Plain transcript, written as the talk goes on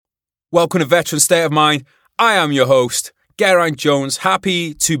Welcome to Veteran State of Mind. I am your host, Geraint Jones.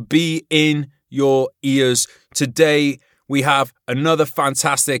 Happy to be in your ears. Today, we have another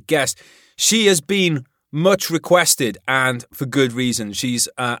fantastic guest. She has been much requested and for good reason. She's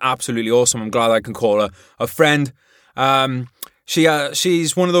absolutely awesome. I'm glad I can call her a friend.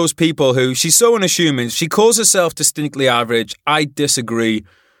 She's one of those people who, she's so unassuming. She calls herself distinctly average. I disagree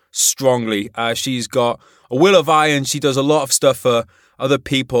strongly. She's got a will of iron. She does a lot of stuff for other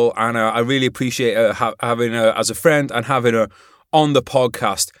people, and I really appreciate her having her as a friend and having her on the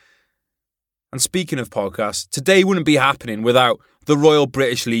podcast. And speaking of podcasts, today wouldn't be happening without the Royal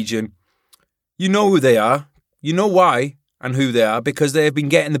British Legion. You know who they are. You know why and who they are, because they have been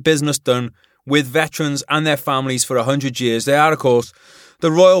getting the business done with veterans and their families for 100 years. They are, of course,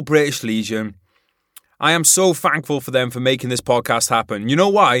 the Royal British Legion. I am so thankful for them for making this podcast happen. You know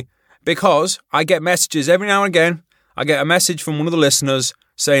why? Because I get messages every now and again. I get a message from one of the listeners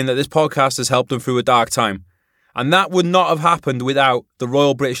saying that this podcast has helped them through a dark time. And that would not have happened without the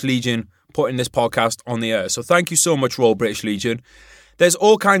Royal British Legion putting this podcast on the air. So thank you so much, Royal British Legion. There's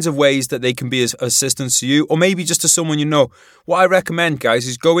all kinds of ways that they can be as assistance to you, or maybe just to someone you know. What I recommend, guys,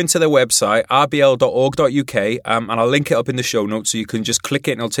 is go into their website, rbl.org.uk, and I'll link it up in the show notes so you can just click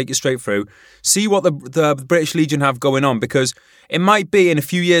it and it'll take you straight through. See what the British Legion have going on, because it might be in a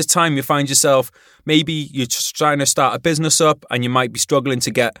few years' time you find yourself, maybe you're just trying to start a business up and you might be struggling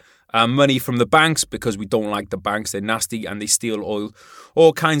to get money from the banks, because we don't like the banks. They're nasty and they steal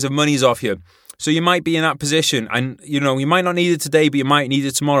all kinds of monies off you. So you might be in that position, and you might not need it today, but you might need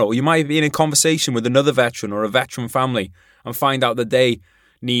it tomorrow. Or you might be in a conversation with another veteran or a veteran family and find out that they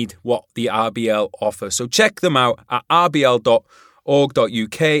need what the RBL offers. So check them out at rbl.org.uk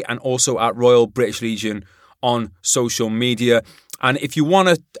and also at Royal British Legion on social media. And if you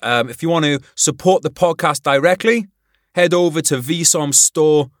want to support the podcast directly, head over to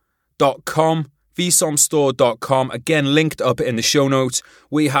vsomstore.com. vsomstore.com, again linked up in the show notes.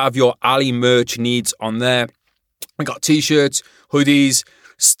 We have your Ali merch needs on there. We got t-shirts, hoodies,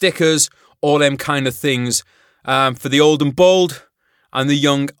 stickers, all them kind of things for the old and bold and the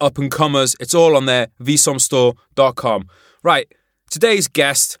young up and comers. It's all on there, vsomstore.com. Right, today's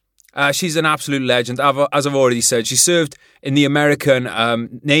guest, she's an absolute legend. As I've already said, she served in the American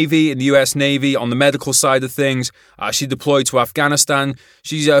Navy, in the US Navy, on the medical side of things. She deployed to Afghanistan.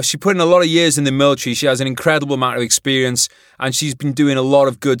 She put in a lot of years in the military. She has an incredible amount of experience, and she's been doing a lot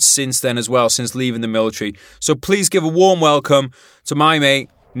of good since then as well, since leaving the military. So please give a warm welcome to my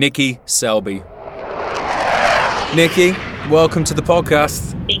mate, Nikki Selby. Nikki, welcome to the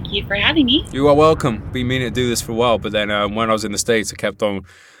podcast. Thank you for having me. You are welcome. Been meaning to do this for a while, but then when I was in the States, I kept on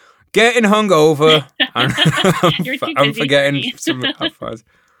getting hungover and I'm forgetting some advice.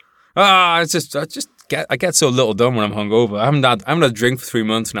 I get so little done when I'm hungover. I haven't had a drink for 3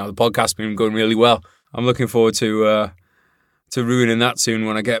 months now. The podcast's been going really well. I'm looking forward to ruining that soon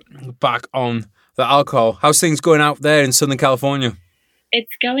when I get back on the alcohol. How's things going out there in Southern California?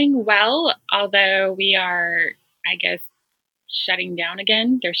 It's going well, although we are, I guess, shutting down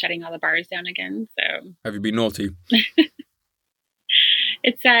again. They're shutting all the bars down again. So have you been naughty?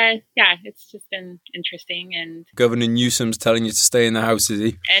 It's just been interesting. And Governor Newsom's telling you to stay in the house, is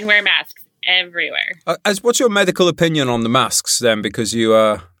he? And wear masks everywhere. What's your medical opinion on the masks then? Because you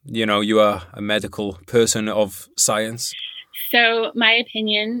are a medical person of science. So my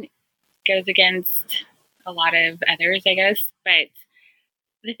opinion goes against a lot of others, I guess. But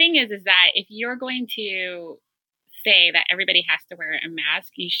the thing is that if you're going to say that everybody has to wear a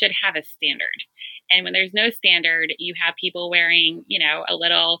mask, you should have a standard. And when there's no standard, you have people wearing, a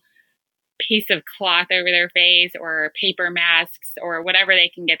little piece of cloth over their face or paper masks or whatever they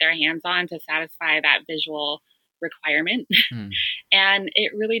can get their hands on to satisfy that visual requirement. And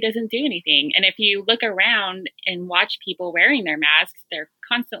it really doesn't do anything. And if you look around and watch people wearing their masks, they're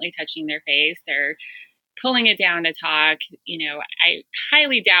constantly touching their face. They're pulling it down to talk. I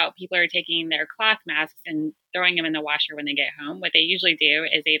highly doubt people are taking their cloth masks and throwing them in the washer when they get home. What they usually do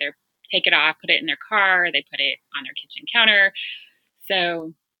is either take it off, put it in their car, they put it on their kitchen counter.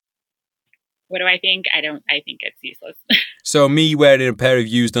 So what do I think? I think it's useless. So me wearing a pair of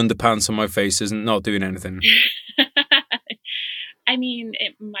used underpants on my face isn't not doing anything. I mean,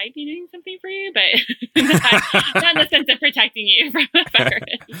 it might be doing something for you, but not in the sense of protecting you from a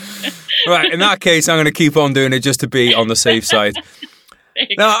virus. Right, in that case, I'm going to keep on doing it just to be on the safe side.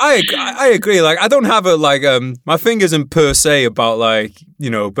 No, I agree. Like, I don't have my thing isn't per se about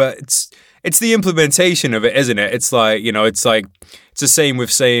but it's the implementation of it, isn't it? It's it's the same with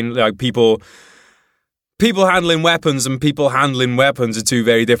saying like people handling weapons and people handling weapons are two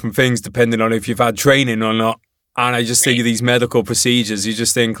very different things depending on if you've had training or not. And I just think of these medical procedures. You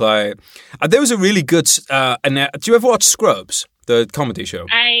just think like, there was a really good. And do you ever watch Scrubs, the comedy show?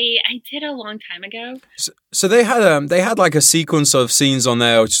 I did a long time ago. So they had like a sequence of scenes on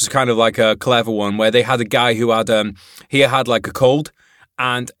there, which was kind of like a clever one, where they had a guy who had he had like a cold,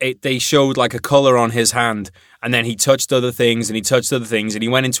 and they showed like a color on his hand. And then he touched other things and he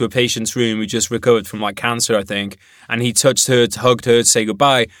went into a patient's room who just recovered from like cancer, I think. And he touched her, hugged her to say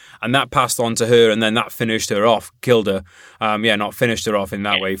goodbye. And that passed on to her. And then that finished her off, killed her. Not finished her off in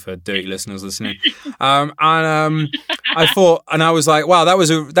that way for dirty listeners listening. I thought, and I was like, wow, that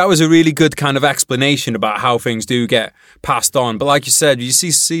was a really good kind of explanation about how things do get passed on. But like you said, you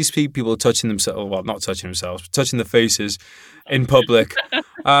see people touching themselves, well, not touching themselves, but touching their faces in public.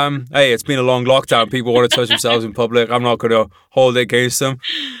 Hey, it's been a long lockdown. People want to touch themselves in public. I'm not going to hold it against them.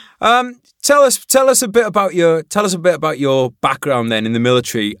 Tell us a bit about your background then in the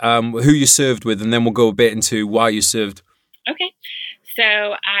military, who you served with, and then we'll go a bit into why you served. Okay. So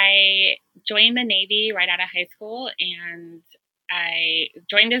I joined the Navy right out of high school, and I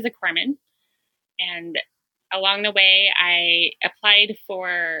joined as a corpsman. And along the way, I applied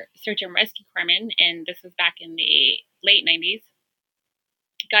for search and rescue corpsman, and this was back in the late 90s.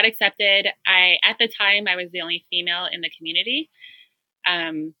 Got accepted. At the time, I was the only female in the community.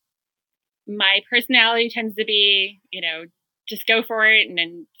 My personality tends to be, just go for it and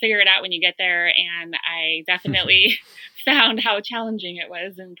then figure it out when you get there. And I definitely found how challenging it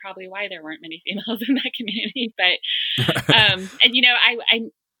was, and probably why there weren't many females in that community. But,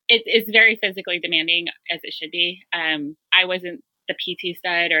 it's very physically demanding, as it should be. I wasn't the PT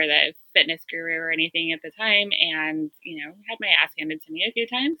stud or the fitness guru or anything at the time, and had my ass handed to me a few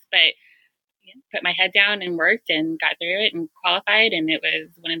times, but put my head down and worked and got through it and qualified, and it was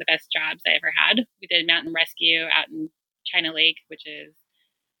one of the best jobs I ever had. We did mountain rescue out in China Lake, which is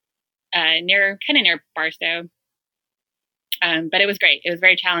near Barstow, but it was great. It was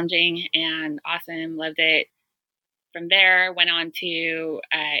very challenging and awesome. Loved it. From there, went on to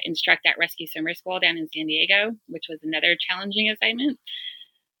instruct at Rescue Swimmer School down in San Diego, which was another challenging assignment.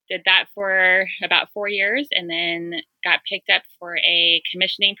 Did that for about 4 years, and then got picked up for a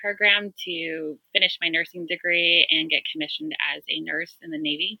commissioning program to finish my nursing degree and get commissioned as a nurse in the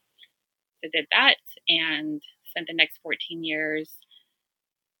Navy. So did that and spent the next 14 years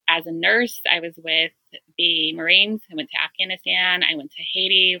as a nurse. I was with the Marines. I went to Afghanistan. I went to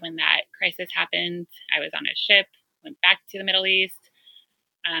Haiti when that crisis happened. I was on a ship, went back to the Middle East,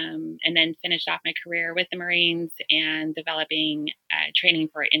 and then finished off my career with the Marines and developing training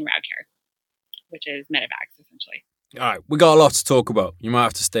for in-route care, which is medevacs, essentially. All right, we got a lot to talk about. You might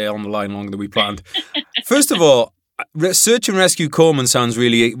have to stay on the line longer than we planned. First of all, search and rescue corpsman sounds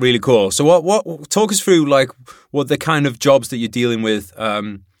really, really cool. So what talk us through like what the kind of jobs that you're dealing with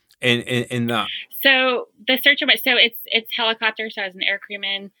in that? So the search and rescue, so it's helicopter. So I was an air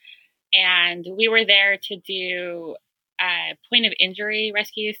crewman, and we were there to do point of injury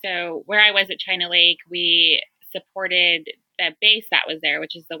rescue. So where I was at China Lake, we supported the base that was there,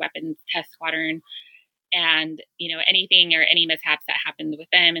 which is the Weapons Test Squadron, and anything or any mishaps that happened with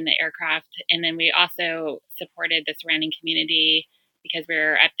them in the aircraft. And then we also supported the surrounding community because we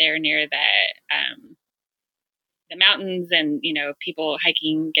were up there near the mountains, and people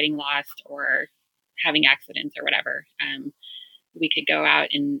hiking, getting lost, or having accidents or whatever. We could go out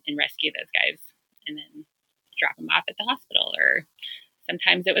and rescue those guys and then drop them off at the hospital, or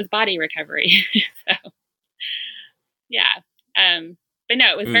sometimes it was body recovery. So yeah. But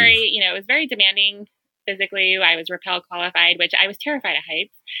no, it was it was very demanding physically. I was rappel qualified, which I was terrified of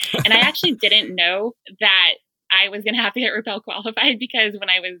heights. And I actually didn't know that I was going to have to get rappel qualified, because when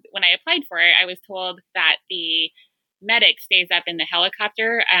I applied for it, I was told that the medic stays up in the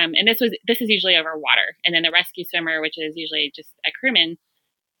helicopter. And this is usually over water. And then the rescue swimmer, which is usually just a crewman,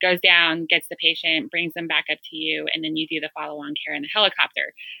 goes down, gets the patient, brings them back up to you, and then you do the follow-on care in the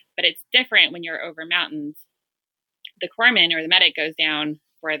helicopter. But it's different when you're over mountains. The corpsman or the medic goes down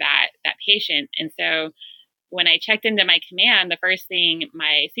for that patient. And so when I checked into my command, the first thing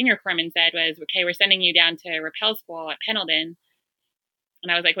my senior corpsman said was, okay, we're sending you down to rappel school at Pendleton.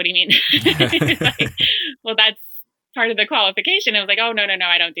 And I was like, what do you mean? Like, well, that's part of the qualification. I was like, oh, no,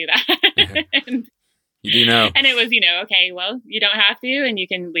 I don't do that. And you do know. And it was, okay, well, you don't have to, and you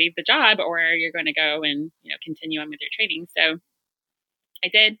can leave the job, or you're going to go and, continue on with your training. So I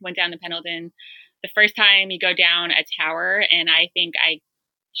did, went down to Pendleton. The first time you go down a tower, and I think I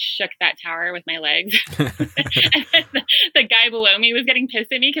shook that tower with my legs. And the guy below me was getting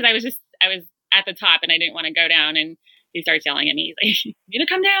pissed at me because I was at the top and I didn't want to go down, and he starts yelling at me. He's like, you need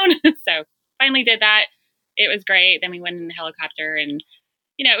to come down. So finally did that. It was great. Then we went in the helicopter, and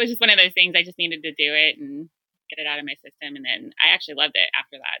it was just one of those things. I just needed to do it and get it out of my system. And then I actually loved it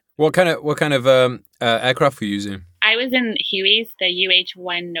after that. What kind of aircraft were you using? I was in Hueys, the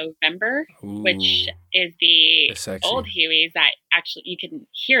UH-1 November, Ooh, which is the they're sexy. old Hueys that actually you can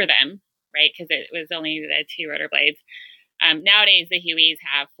hear them, right? Because it was only the 2 rotor blades. Nowadays, the Hueys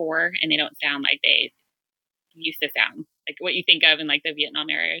have 4, and they don't sound like they used to sound, like what you think of in like the Vietnam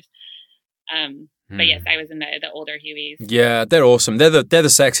eras. But yes, I was in the older Hueys. Yeah, they're awesome. They're the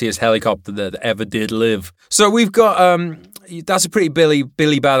sexiest helicopter that ever did live. So we've got that's a pretty Billy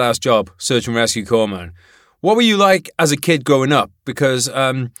badass job, search and rescue corpsman. What were you like as a kid growing up? Because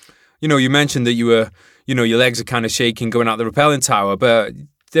you mentioned that you were, your legs are kind of shaking going out the rappelling tower, but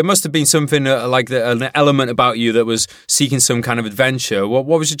there must have been something an element about you that was seeking some kind of adventure. What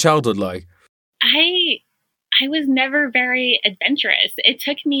was your childhood like? I was never very adventurous. It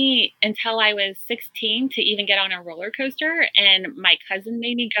took me until I was 16 to even get on a roller coaster, and my cousin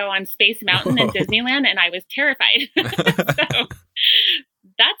made me go on Space Mountain in Disneyland, and I was terrified. So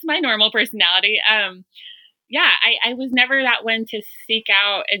that's my normal personality. I was never that one to seek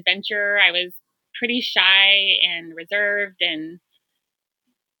out adventure. I was pretty shy and reserved, and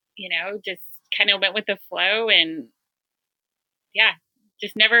just kind of went with the flow, and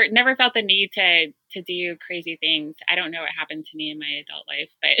just never felt the need to do crazy things. I don't know what happened to me in my adult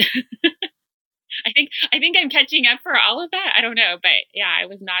life, but I think I'm catching up for all of that. I don't know, but yeah, I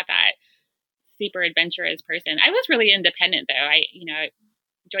was not that super adventurous person. I was really independent though. I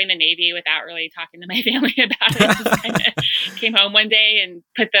joined the Navy without really talking to my family about it. Just kind of came home one day and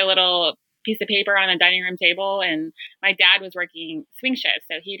put the little piece of paper on the dining room table, and my dad was working swing shifts,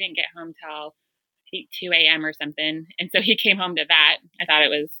 so he didn't get home till 2 a.m. or something. And so he came home to that. I thought it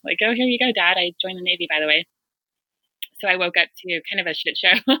was like, oh, here you go, Dad. I joined the Navy, by the way. So I woke up to kind of a shit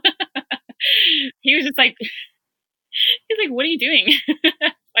show. He was just like, what are you doing?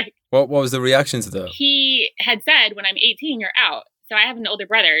 What was the reaction to that? He had said, when I'm 18, you're out. So I have an older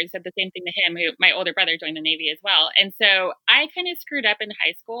brother who said the same thing to him, who my older brother joined the Navy as well. And so I kind of screwed up in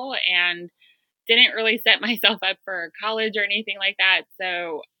high school and didn't really set myself up for college or anything like that.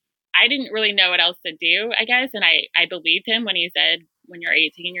 So I didn't really know what else to do, I guess. And I believed him when he said, when you're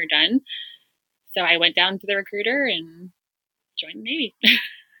 18, you're done. So I went down to the recruiter and joined the Navy.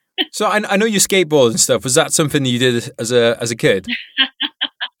 So I know you skateboard and stuff. Was that something that you did as a kid?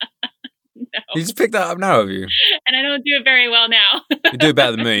 No. You just picked that up now, have you? And I don't do it very well now. You do it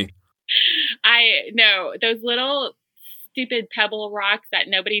better than me. No, those little stupid pebble rocks that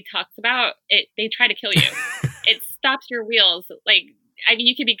nobody talks about, they try to kill you. It stops your wheels.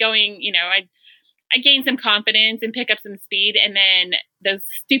 You could be going, I gain some confidence and pick up some speed, and then those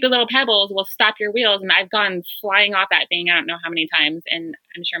stupid little pebbles will stop your wheels. And I've gone flying off that thing I don't know how many times, and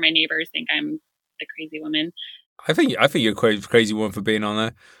I'm sure my neighbors think I'm the crazy woman. I think you're a crazy one for being on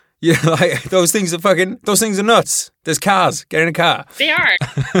there. Yeah, those things are nuts. There's cars. Get in a car. They are.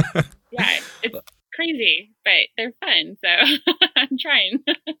 Yeah, it's crazy, but they're fun. So I'm trying.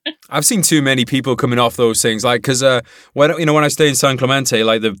 I've seen too many people coming off those things. Because when I stay in San Clemente,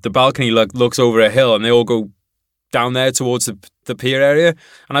 the balcony looks over a hill, and they all go down there towards the pier area.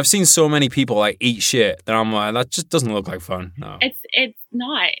 And I've seen so many people eat shit that I'm like, that just doesn't look like fun. No, it's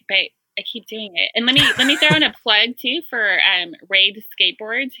not. But I keep doing it. And let me throw in a plug too for Raid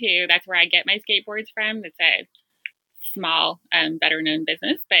Skateboards, who that's where I get my skateboards from. It's a small, better known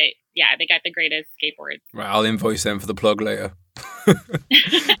business, but yeah, they got the greatest skateboards. Right, I'll invoice them for the plug later.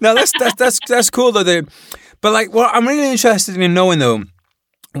 No, that's cool though. But I'm really interested in knowing though,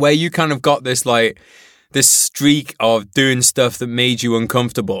 where you kind of got this this streak of doing stuff that made you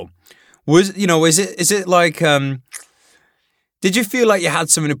uncomfortable. Is it did you feel like you had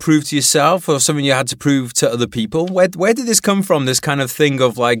something to prove to yourself or something you had to prove to other people? Where did this come from, this kind of thing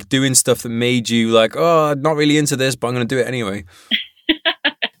of doing stuff that made you oh, I'm not really into this, but I'm going to do it anyway?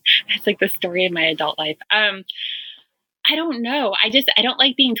 That's the story of my adult life. I don't know. I don't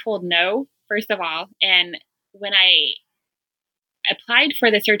like being told no, first of all. And when I applied for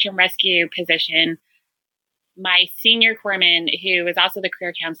the search and rescue position, my senior corpsman, who was also the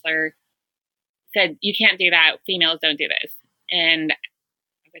career counselor, said, you can't do that. Females don't do this. And I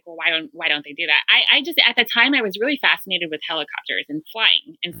was like, well, why don't they do that? I just, at the time, I was really fascinated with helicopters and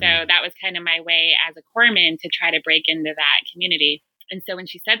flying. And so that was kind of my way as a corpsman to try to break into that community. And so when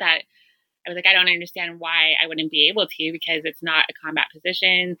she said that, I was like, I don't understand why I wouldn't be able to, because it's not a combat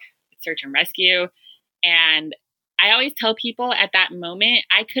position, it's search and rescue. And I always tell people at that moment,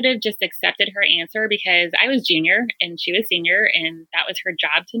 I could have just accepted her answer because I was junior and she was senior and that was her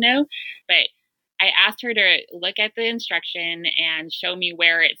job to know. But I asked her to look at the instruction and show me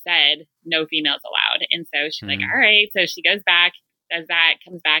where it said no females allowed. And so she's like, all right. So she goes back, does that,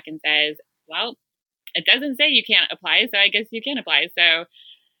 comes back and says, well, it doesn't say you can't apply, so I guess you can apply. So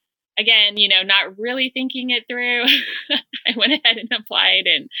again, not really thinking it through, I went ahead and applied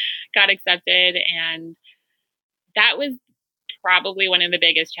and got accepted. And that was probably one of the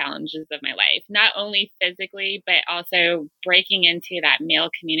biggest challenges of my life, not only physically, but also breaking into that male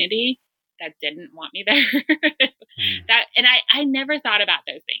community that didn't want me there. And I never thought about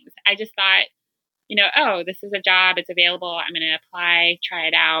those things. I just thought, oh, this is a job, it's available, I'm going to apply, try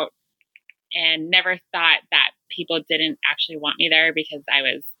it out, and never thought that people didn't actually want me there because I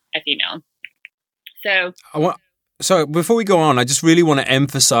was a female. So before we go on, I just really want to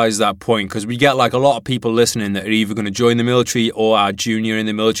emphasize that point, because we get like a lot of people listening that are either going to join the military or are junior in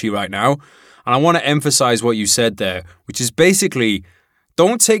the military right now. And I want to emphasize what you said there, which is basically,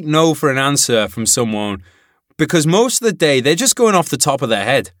 don't take no for an answer from someone, because most of the day they're just going off the top of their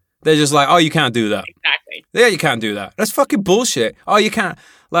head. They're just like, oh, you can't do that. Exactly. Yeah, you can't do that. That's fucking bullshit. Oh, you can't.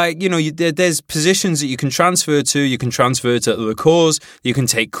 Like, there's positions that you can transfer to. You can transfer to other corps. You can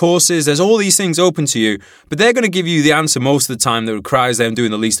take courses. There's all these things open to you. But they're going to give you the answer most of the time that requires them doing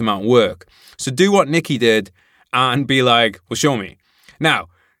the least amount of work. So do what Nikki did and be like, well, show me. Now,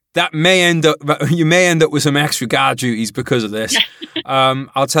 that you may end up with some extra guard duties because of this.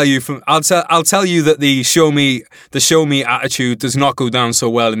 I'll tell you that the show me attitude does not go down so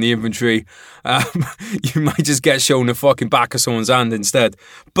well in the infantry. You might just get shown the fucking back of someone's hand instead.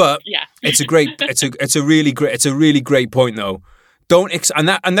 But yeah. it's a really great point though. And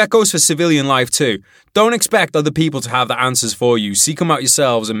that goes for civilian life too. Don't expect other people to have the answers for you. Seek them out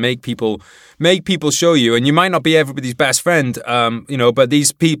yourselves and make people show you. And you might not be everybody's best friend, but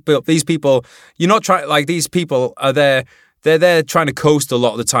these people, you're not trying, like, these people are there. They're there trying to coast a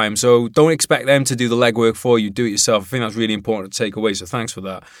lot of the time. So don't expect them to do the legwork for you. Do it yourself. I think that's really important to take away. So thanks for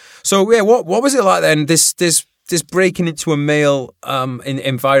that. So yeah, what was it like then? This breaking into a male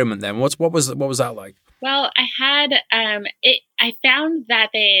environment then. What was that like? Well, I found that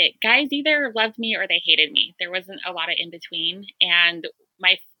the guys either loved me or they hated me. There wasn't a lot of in between. And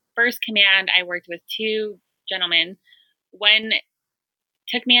my first command, I worked with two gentlemen. One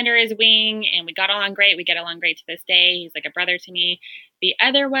took me under his wing and we got along great. We get along great to this day. He's like a brother to me. The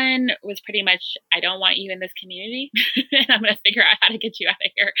other one was pretty much, I don't want you in this community and I'm going to figure out how to get you out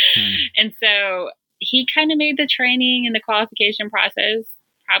of here. And so he kind of made the training and the qualification process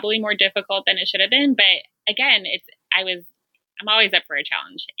probably more difficult than it should have been. But again, I'm always up for a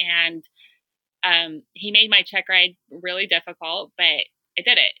challenge. And he made my check ride really difficult, but I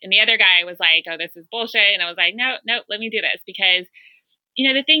did it. And the other guy was like, oh, this is bullshit. And I was like, no, let me do this. Because,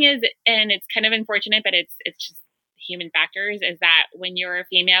 the thing is, and it's kind of unfortunate, but it's just human factors, is that when you're a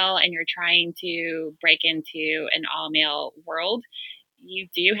female and you're trying to break into an all-male world, you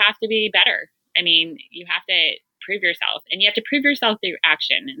do have to be better. I mean, you have to prove yourself, and you have to prove yourself through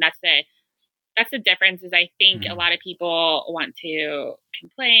action. And that's the difference, is I think a lot of people want to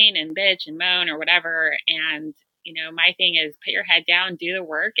complain and bitch and moan or whatever. And, my thing is, put your head down, do the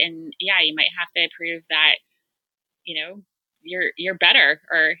work. And yeah, you might have to prove that, you're better,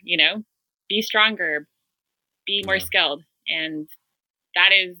 or, be stronger, be more skilled. And that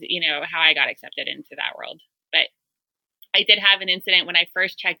is, how I got accepted into that world. But I did have an incident when I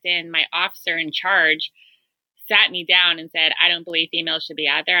first checked in. My officer in charge sat me down and said, I don't believe females should be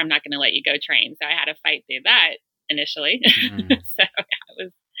out there. I'm not going to let you go train. So I had to fight through that initially. So it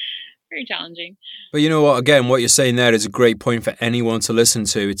was very challenging. But you know what? Again, what you're saying there is a great point for anyone to listen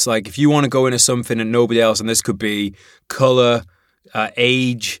to. It's like, if you want to go into something and nobody else, and this could be color,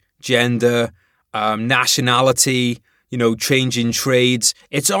 age, gender, nationality, changing trades,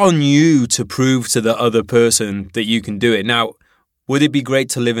 it's on you to prove to the other person that you can do it. Now, would it be great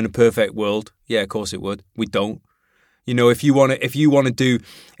to live in a perfect world? Yeah, of course it would. We don't. If you don't want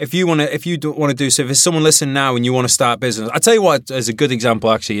to do, so if there's someone listening now and you want to start business, I'll tell you what, as a good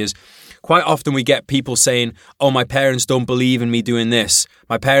example actually is, quite often we get people saying, oh, my parents don't believe in me doing this.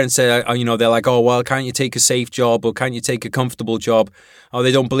 My parents say, they're like, oh, well, can't you take a safe job, or can't you take a comfortable job? Oh,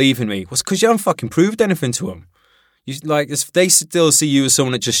 they don't believe in me. Well, it's because you haven't fucking proved anything to them. They still see you as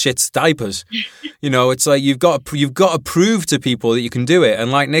someone that just shits diapers. It's like you've got to prove to people that you can do it.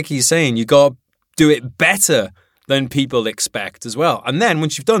 And like Nikki's saying, you got to do it better than people expect as well. And then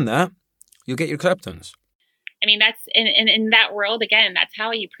once you've done that, you'll get your acceptance. I mean, that's in that world, again, that's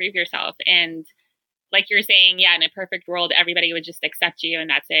how you prove yourself. And like you're saying, yeah, in a perfect world, everybody would just accept you and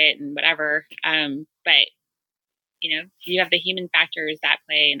that's it and whatever. But, you have the human factors that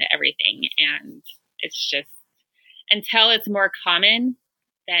play into everything. And it's just, until it's more common,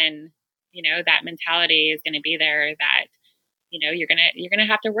 then, that mentality is going to be there that, you're going to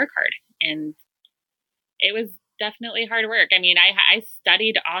have to work hard. And definitely hard work. I mean, I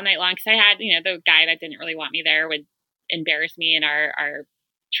studied all night long because I had, the guy that didn't really want me there would embarrass me in our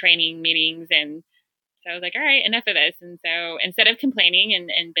training meetings. And so I was like, all right, enough of this. And so instead of complaining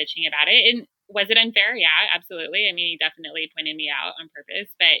and bitching about it, and was it unfair? Yeah, absolutely. I mean, he definitely pointed me out on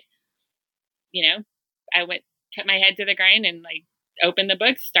purpose, but I put my head to the grind and like opened the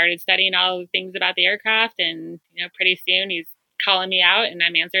books, started studying all the things about the aircraft. And, pretty soon he's calling me out and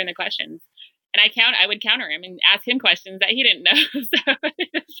I'm answering the questions. And I would counter him and ask him questions that he didn't know.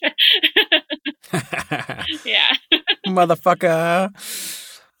 Yeah. Motherfucker.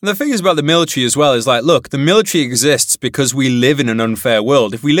 The thing is about the military as well is like, look, the military exists because we live in an unfair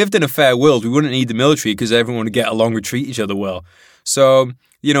world. If we lived in a fair world, we wouldn't need the military because everyone would get along and treat each other well. So,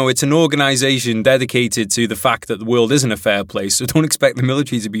 it's an organization dedicated to the fact that the world isn't a fair place. So don't expect the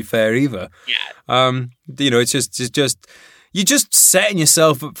military to be fair either. Yeah. It's just you're just setting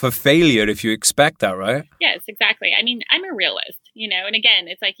yourself up for failure if you expect that, right? Yes, exactly. I mean, I'm a realist, and again,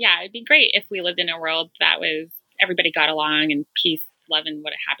 it's like, yeah, it'd be great if we lived in a world that was everybody got along and peace, love, and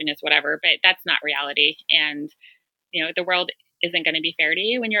happiness, whatever. But that's not reality. And, the world isn't going to be fair to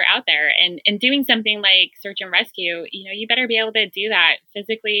you when you're out there and doing something like search and rescue. You better be able to do that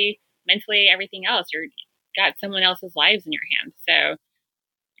physically, mentally, everything else. You're got someone else's lives in your hands. So,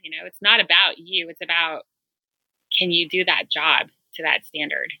 it's not about you. It's about, can you do that job to that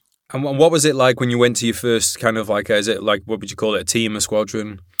standard? And what was it like when you went to your first kind of like, is it like, what would you call it? A team, a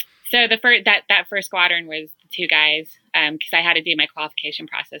squadron? So the first, that first squadron was the 2 guys, because I had to do my qualification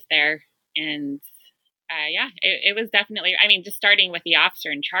process there. And it was definitely, I mean, just starting with the officer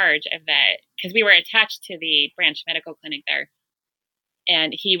in charge of that, because we were attached to the branch medical clinic there,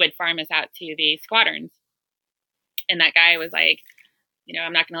 and he would farm us out to the squadrons. And that guy was like,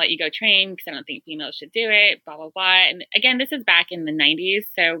 I'm not going to let you go train because I don't think females should do it, blah, blah, blah. And again, this is back in the 90s.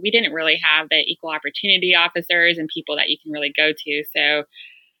 So we didn't really have the equal opportunity officers and people that you can really go to. So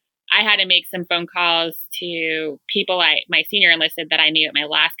I had to make some phone calls to people my senior enlisted that I knew at my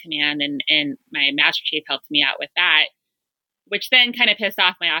last command, and my master chief helped me out with that, which then kind of pissed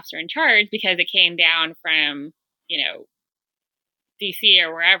off my officer in charge because it came down from, DC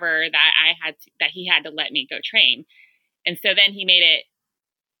or wherever that he had to let me go train. And so then he made it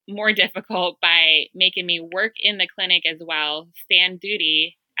more difficult by making me work in the clinic as well, stand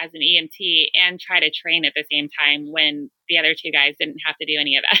duty as an EMT, and try to train at the same time when the other 2 guys didn't have to do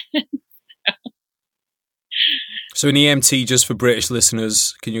any of that. So an EMT, just for British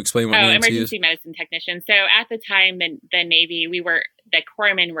listeners, can you explain what an EMT emergency is? medicine technician. So at the time, the Navy, the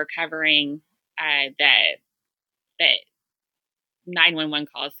corpsmen were covering the 911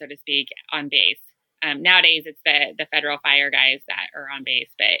 calls, so to speak, on base. Nowadays, it's the federal fire guys that are on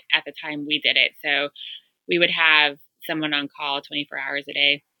base, but at the time we did it. So we would have someone on call 24 hours a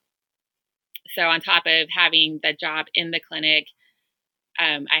day. So on top of having the job in the clinic,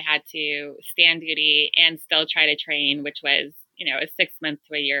 I had to stand duty and still try to train, which was, a 6 month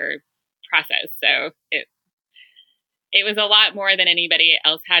to a year process. So it was a lot more than anybody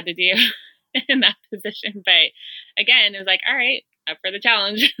else had to do in that position. But again, it was like, all right, up for the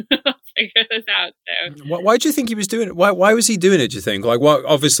challenge. Let's figure this out. So why do you think he was doing it? Why was he doing it, do you think? Like, what?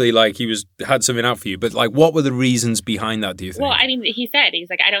 Obviously, like, he had something out for you, but like, what were the reasons behind that, do you think? Well, I mean, he's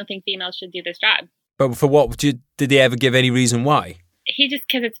like, I don't think females should do this job. But for what? Did they ever give any reason why? He just,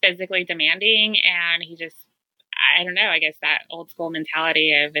 because it's physically demanding, and he just, I don't know, I guess that old school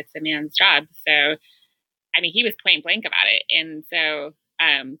mentality of it's a man's job. So, I mean, he was point blank about it. And so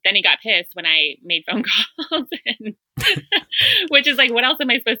then he got pissed when I made phone calls, and, which is like, what else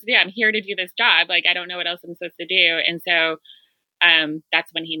am I supposed to do? I'm here to do this job. Like, I don't know what else I'm supposed to do. And so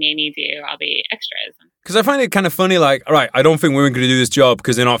that's when he made me do all the extras. Because I find it kind of funny, like, all right, I don't think women can do this job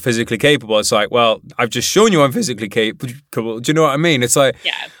because they're not physically capable. It's like, well, I've just shown you I'm physically capable. Do you know what I mean? It's like,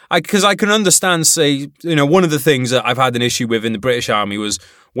 yeah. Because I can understand, say, one of the things that I've had an issue with in the British Army was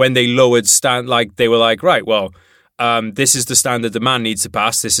when they lowered they were like, right, well, this is the standard the man needs to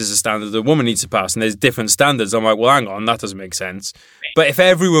pass. This is the standard the woman needs to pass. And there's different standards. I'm like, well, hang on, that doesn't make sense. Right. But if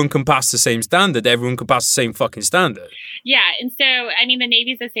everyone can pass the same standard, everyone can pass the same fucking standard. Yeah. And so, I mean, the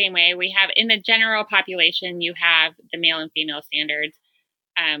Navy's the same way. We have, in the general population, you have the male and female standards.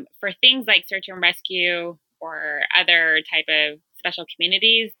 For things like search and rescue or other type of special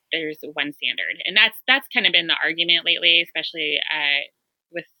communities, there's one standard. And that's kind of been the argument lately, especially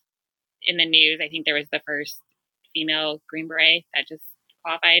with in the news. I think there was the first female Green Beret that just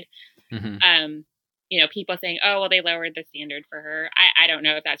qualified. Mm-hmm. People saying, oh, well, they lowered the standard for her. I don't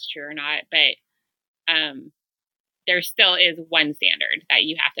know if that's true or not, but there still is one standard that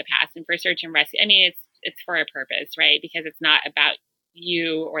you have to pass. And for search and rescue, I mean, it's for a purpose, right? Because it's not about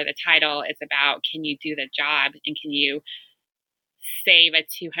you or the title. It's about, can you do the job, and can you save a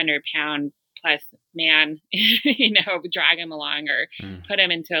 200-pound plus man, drag him along, or put him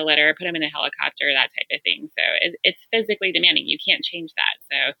into a litter, put him in a helicopter, that type of thing. So it's physically demanding. You can't change that.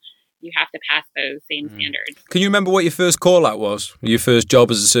 So you have to pass those same standards. Can you remember what your first call out was? Your first job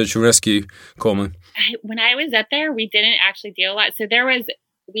as a search and rescue corpsman? When I was up there, we didn't actually deal a lot. So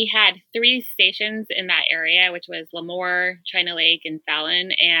we had 3 stations in that area, which was Lemoore, China Lake, and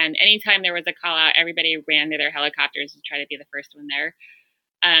Fallon. And anytime there was a call out, everybody ran to their helicopters to try to be the first one there.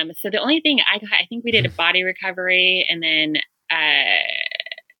 So the only thing I think we did a body recovery, and then I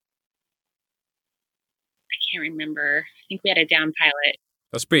can't remember. I think we had a down pilot.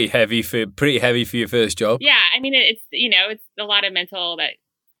 That's pretty heavy for your first job. Yeah, I mean it's a lot of mental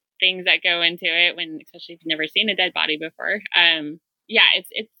things that go into it, especially if you've never seen a dead body before. Yeah,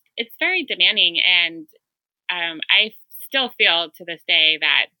 it's very demanding, and I still feel to this day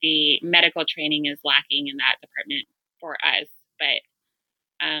that the medical training is lacking in that department for us. But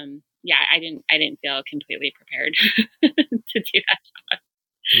yeah, I didn't feel completely prepared to do that job.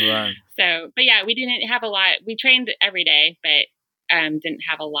 Right. So, but yeah, we didn't have a lot. We trained every day, but didn't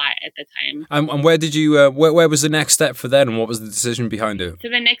have a lot at the time. And where did you? Where was the next step for that, and what was the decision behind it? So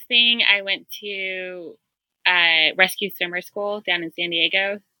the next thing, I went to rescue swimmer school down in San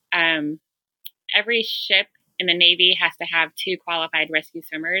Diego. Every ship in the Navy has to have 2 qualified rescue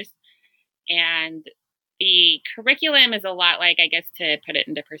swimmers, and the curriculum is a lot like, I guess, to put it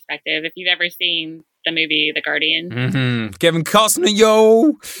into perspective, if you've ever seen the movie The Guardian. Mm-hmm. Kevin Costner,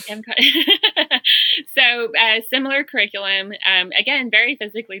 yo! So, similar curriculum. Again, very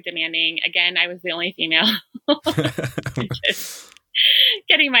physically demanding. Again, I was the only female. Just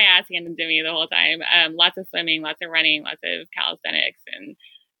getting my ass handed to me the whole time. Lots of swimming, lots of running, lots of calisthenics, and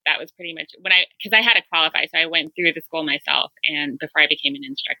that was pretty much because I had to qualify, so I went through the school myself, and before I became an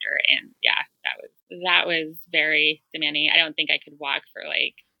instructor, and yeah, that was very demanding. I don't think I could walk for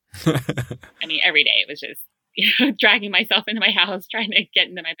every day. It was just dragging myself into my house, trying to get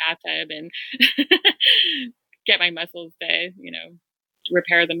into my bathtub and get my muscles to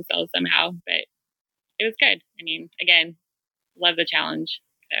repair themselves somehow. But it was good. I mean, again, love the challenge.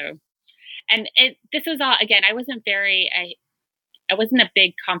 So, and this was all, again, I wasn't a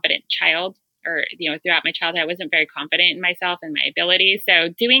big confident child, or, throughout my childhood, I wasn't very confident in myself and my abilities. So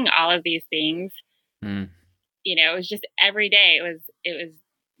doing all of these things, it was just every day, it was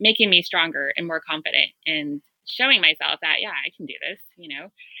making me stronger and more confident, and showing myself that, yeah, I can do this,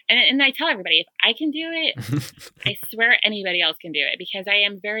 and I tell everybody, if I can do it, I swear anybody else can do it, because I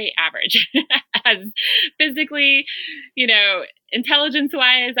am very average as physically, intelligence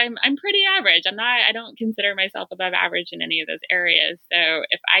wise, I'm pretty average. I don't consider myself above average in any of those areas. So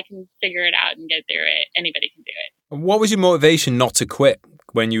if I can figure it out and get through it, anybody can do it. What was your motivation not to quit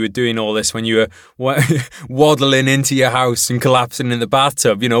when you were doing all this, when you were waddling into your house and collapsing in the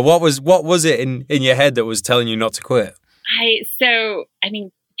bathtub? What was it in your head that was telling you not to quit?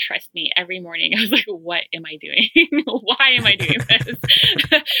 Trust me, every morning I was like, what am I doing? Why am I doing this?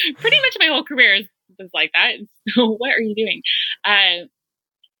 Pretty much my whole career was like that. What are you doing? I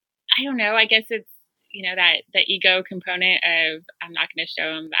don't know. I guess it's, that the ego component of, I'm not going to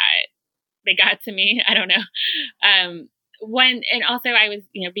show them that they got to me. I don't know. And also I was,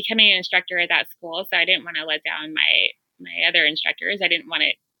 becoming an instructor at that school. So I didn't want to let down my other instructors. I didn't want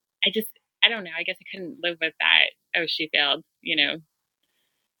to, I don't know. I guess I couldn't live with that. Oh, she failed,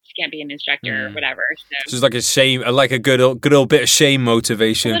 she can't be an instructor or whatever. So it's like a shame, like a good old bit of shame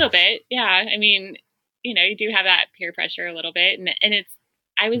motivation. A little bit. Yeah. I mean, you do have that peer pressure a little bit, and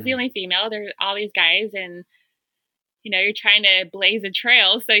I was the only female. There's all these guys, and, you're trying to blaze a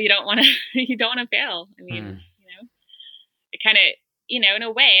trail. So you don't want to fail. I mean, it kind of, in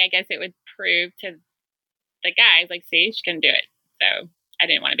a way, I guess it would prove to the guys, like, see, she couldn't do it. So I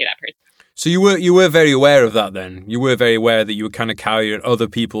didn't want to be that person. So you were very aware of that then? You were very aware that you were kind of carrying other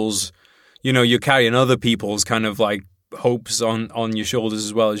people's, you're carrying other people's kind of like hopes on your shoulders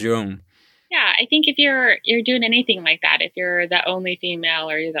as well as your own. Yeah, I think if you're doing anything like that, if you're the only female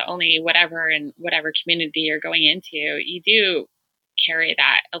or you're the only whatever in whatever community you're going into, you do carry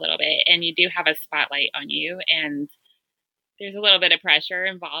that a little bit, and you do have a spotlight on you, and there's a little bit of pressure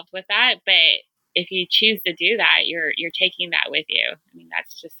involved with that. But if you choose to do that, you're taking that with you. I mean,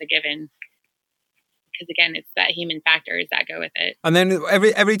 that's just a given. Because again, it's that human factors that go with it. And then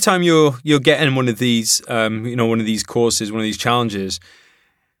every time you're getting one of these, one of these courses, one of these challenges,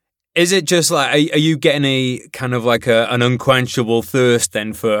 is it just like, are you getting a kind of like an unquenchable thirst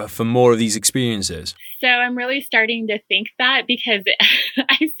then for more of these experiences? So I'm really starting to think that, because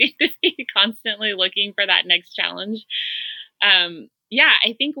I seem to be constantly looking for that next challenge. yeah,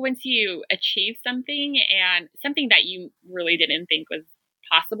 I think once you achieve something and something that you really didn't think was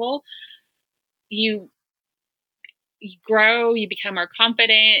possible, you you grow, you become more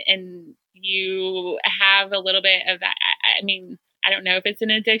confident, and you have a little bit of that. I mean, I don't know if it's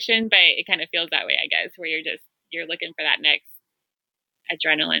an addiction, but it kind of feels that way, I guess, where you're looking for that next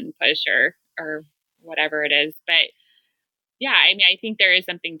adrenaline push or whatever it is. But yeah, I mean, I think there is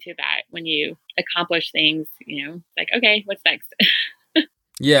something to that when you accomplish things, like, okay, what's next?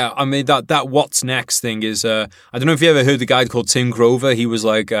 Yeah, I mean that what's next thing is I don't know if you ever heard the guy called Tim Grover. He was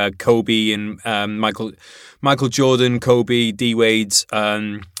like Kobe and Michael Jordan, Kobe, D Wade's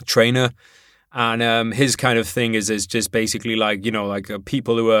trainer, and his kind of thing is just basically like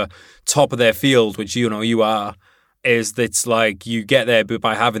people who are top of their field, which you are, is that's like you get there but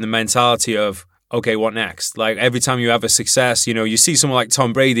by having the mentality of okay, what next? Like every time you have a success, you see someone like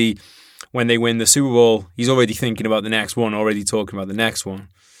Tom Brady. When they win the Super Bowl, he's already thinking about the next one, already talking about the next one.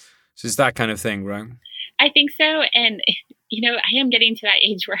 So it's that kind of thing, right? I think so. And, I am getting to that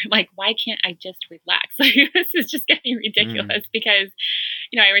age where I'm like, why can't I just relax? Like, this is just getting ridiculous because,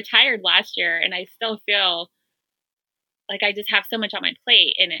 I retired last year and I still feel like I just have so much on my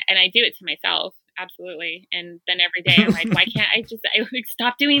plate and I do it to myself. Absolutely. And then every day I'm like, why can't I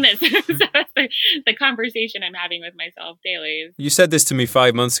stop doing this? So that's the conversation I'm having with myself daily. You said this to me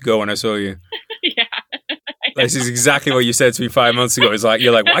 5 months ago when I saw you. Yeah. This is exactly what you said to me 5 months ago. It's like,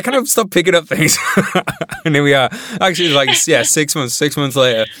 you're like, why can't I stop picking up things? And here we are. Actually, it's like, yeah, 6 months, 6 months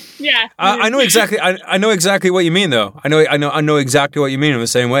later. Yeah. I know exactly. I know exactly what you mean though. I know exactly what you mean in the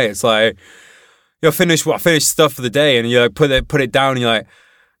same way. It's like, finish stuff for the day and you like put it down and you're like,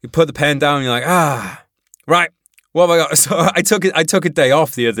 you put the pen down and you're like, right, what have I got? So I took a day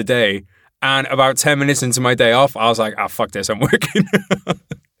off the other day and about 10 minutes into my day off, I was like, fuck this, I'm working.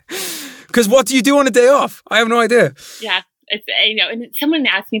 Because what do you do on a day off? I have no idea. Yeah, it's and someone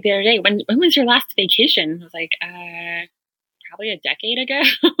asked me the other day, when was your last vacation? I was like, probably a decade ago.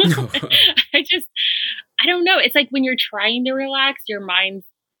 I don't know. It's like when you're trying to relax, your mind,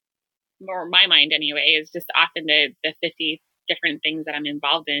 or my mind anyway, is just often the 50 different things that I'm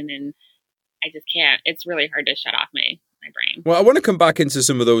involved in, and I just can't. It's really hard to shut off my brain. Well, I want to come back into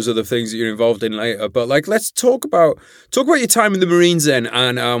some of those other things that you're involved in later, but like let's talk about your time in the Marines then,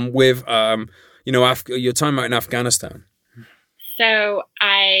 and with your time out in Afghanistan. So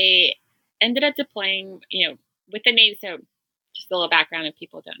I ended up deploying, with the Navy. So just a little background if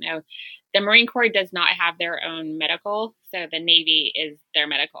people don't know, the Marine Corps does not have their own medical, so the Navy is their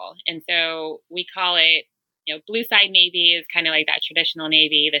medical, and so we call it. Blue side Navy is kind of like that traditional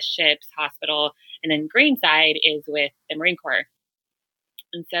Navy, the ships, hospital, and then green side is with the Marine Corps.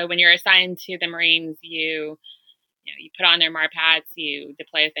 And so when you're assigned to the Marines, you put on their MARPATs, you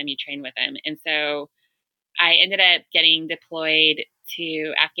deploy with them, you train with them. And so I ended up getting deployed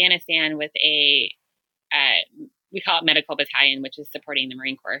to Afghanistan with we call it medical battalion, which is supporting the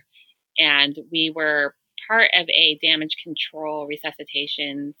Marine Corps. And we were part of a damage control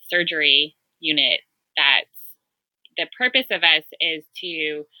resuscitation surgery unit that the purpose of us is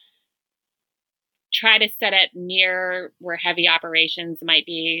to try to set up near where heavy operations might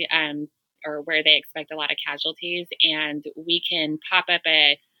be, or where they expect a lot of casualties. And we can pop up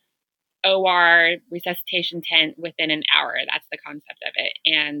a OR resuscitation tent within an hour. That's the concept of it.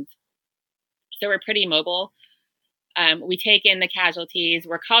 And so we're pretty mobile. We take in the casualties.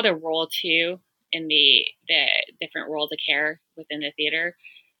 We're called a Role 2 in the different roles of care within the theater.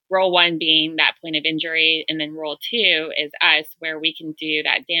 Role 1 being that point of injury, and then Role 2 is us, where we can do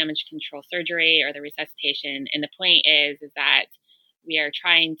that damage control surgery or the resuscitation. And the point is that we are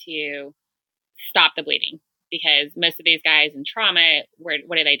trying to stop the bleeding, because most of these guys in trauma, what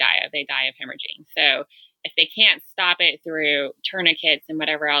do they die of? They die of hemorrhaging. So if they can't stop it through tourniquets and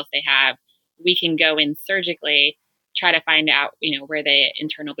whatever else they have, we can go in surgically, try to find out, where the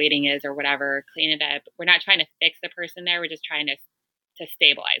internal bleeding is or whatever, clean it up. We're not trying to fix the person there. We're just trying to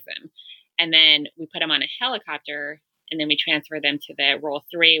stabilize them. And then we put them on a helicopter, and then we transfer them to the Role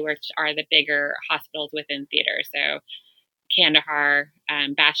 3, which are the bigger hospitals within theater. So Kandahar,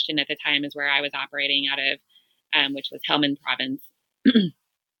 Bastion at the time is where I was operating out of, which was Helmand province.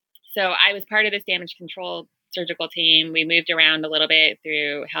 So I was part of this damage control surgical team. We moved around a little bit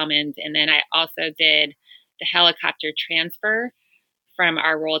through Helmand, and then I also did the helicopter transfer from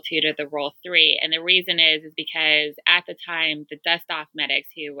our Role 2 to the Role 3. And the reason is because at the time, the dust-off medics,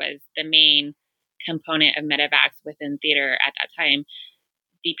 who was the main component of medevacs within theater at that time,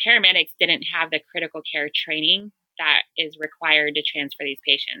 the paramedics didn't have the critical care training that is required to transfer these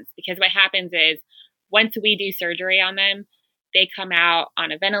patients. Because what happens is once we do surgery on them, they come out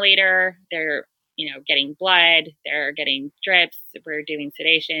on a ventilator. They're, getting blood, they're getting drips, we're doing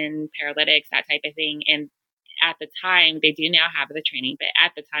sedation, paralytics, that type of thing. And at the time, they do now have the training, but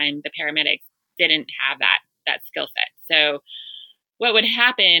at the time, the paramedics didn't have that skill set. So what would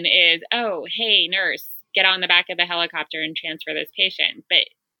happen is, oh, hey, nurse, get on the back of the helicopter and transfer this patient. But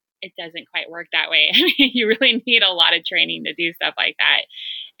it doesn't quite work that way. I mean, you really need a lot of training to do stuff like that.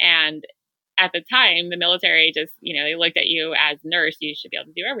 And at the time, the military just, they looked at you as nurse, you should be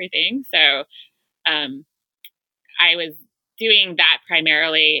able to do everything. So I was doing that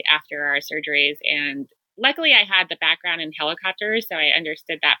primarily after our surgeries. And luckily I had the background in helicopters, so I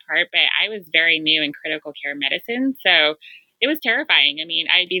understood that part, but I was very new in critical care medicine. So it was terrifying. I mean,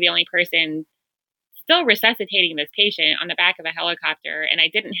 I'd be the only person still resuscitating this patient on the back of a helicopter, and I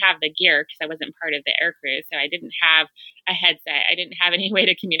didn't have the gear because I wasn't part of the air crew. So I didn't have a headset. I didn't have any way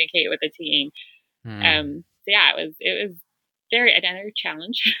to communicate with the team. So yeah, it was very another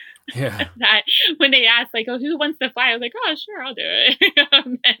challenge. Yeah. That when they asked, like, oh, who wants to fly? I was like, oh, sure, I'll do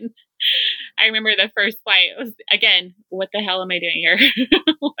it. And I remember the first flight was, again, what the hell am I doing here?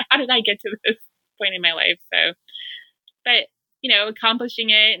 How did I get to this point in my life? So, but, accomplishing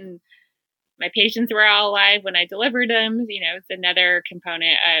it, and my patients were all alive when I delivered them. It's another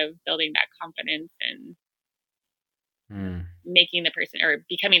component of building that confidence and making the person or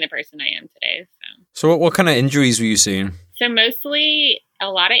becoming the person I am today. So what kind of injuries were you seeing? So mostly a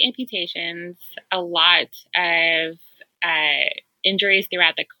lot of amputations, a lot of injuries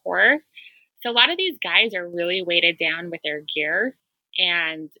throughout the core. So a lot of these guys are really weighted down with their gear,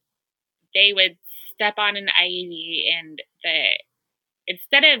 and they would step on an IED, and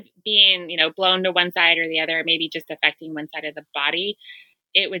instead of being, blown to one side or the other, maybe just affecting one side of the body,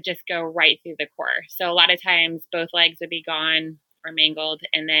 it would just go right through the core. So a lot of times both legs would be gone or mangled,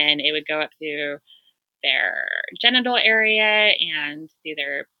 and then it would go up through their genital area and through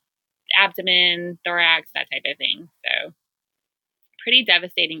their abdomen, thorax, that type of thing. So pretty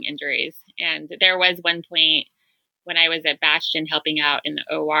devastating injuries. And there was one point when I was at Bastion helping out in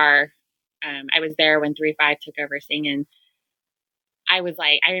the OR. I was there when 3-5 took over singing. I was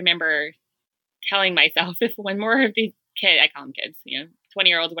like, I remember telling myself, if one more of these kids, I call them kids,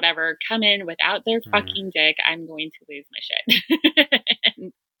 20-year-olds, whatever, come in without their fucking dick, I'm going to lose my shit.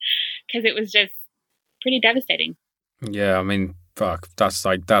 Because it was just pretty devastating. Yeah, I mean, fuck, that's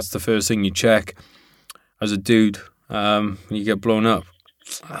the first thing you check as a dude when you get blown up.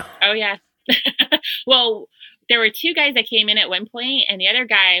 Oh, yeah. Well, there were two guys that came in at one point, and the other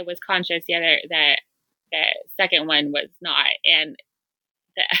guy was conscious. The second one was not. And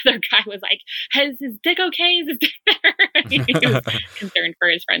the other guy was like, "Is his dick okay? Is his dick there?" He was concerned for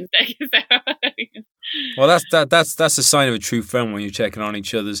his friend's dick. So. Well, that's a sign of a true friend when you're checking on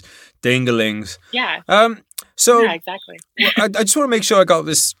each other's dinglings. Yeah. So yeah, exactly. Well, I just want to make sure I got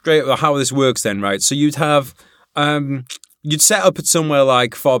this straight about how this works. Then, right? So you'd have you'd set up at somewhere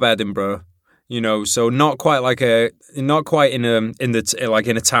like Fob Edinburgh. So not quite in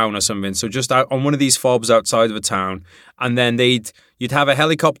a town or something. So just out on one of these fobs outside of a town, and then you'd have a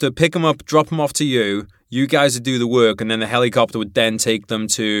helicopter pick them up, drop them off to you. You guys would do the work, and then the helicopter would then take them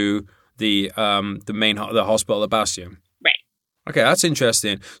to the hospital at Bastion. Right. Okay, that's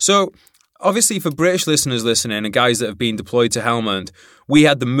interesting. So obviously, for British listeners listening and guys that have been deployed to Helmand, we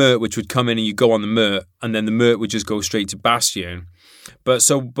had the MERT, which would come in and you go on the MERT, and then the MERT would just go straight to Bastion. But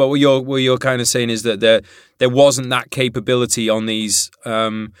what you're kind of saying is that there wasn't that capability on these.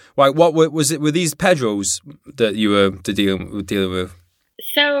 What was it? Were these Pedros that you were dealing with?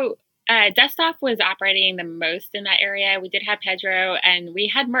 So Dusthoff was operating the most in that area. We did have Pedro, and we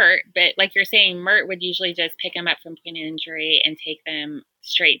had MERT, but like you're saying, MERT would usually just pick them up from point of injury and take them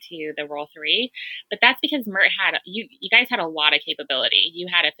straight to the Roll 3. But that's because MERT had you guys had a lot of capability. You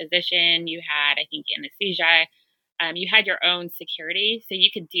had a physician, you had, I think, anesthesia. You had your own security, so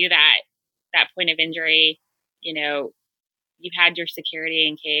you could do that point of injury. You had your security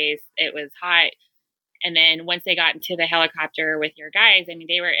in case it was hot. And then once they got into the helicopter with your guys, I mean,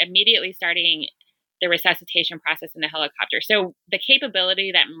 they were immediately starting the resuscitation process in the helicopter. So the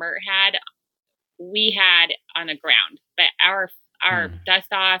capability that MERT had, we had on the ground, but our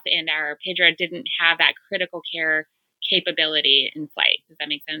Dusthoff and our Pedro didn't have that critical care capability in flight. Does that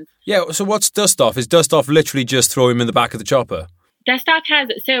make sense? Yeah. So what's Dusthoff? Is Dusthoff literally just throw him in the back of the chopper? Dusthoff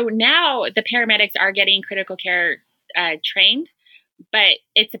so now the paramedics are getting critical care trained, but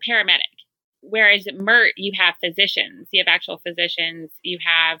it's a paramedic. Whereas MERT, you have physicians, you have actual physicians, you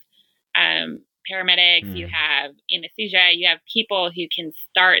have paramedics, you have anesthesia, you have people who can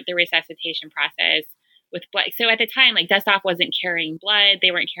start the resuscitation process with blood. So at the time, like Dusthoff wasn't carrying blood,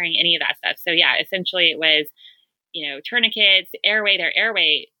 they weren't carrying any of that stuff. So yeah, essentially it was, tourniquets, airway, their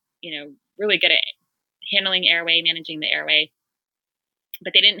airway, really good at handling airway, managing the airway,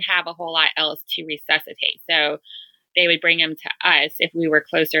 but they didn't have a whole lot else to resuscitate. So they would bring them to us if we were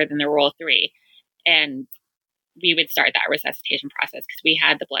closer than the Rule 3. And we would start that resuscitation process because we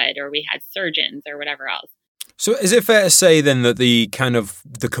had the blood or we had surgeons or whatever else. So is it fair to say then that the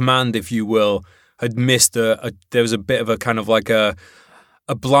command, if you will, had missed there was a bit of a kind of like a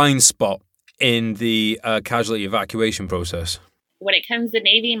blind spot in the casualty evacuation process? When it comes to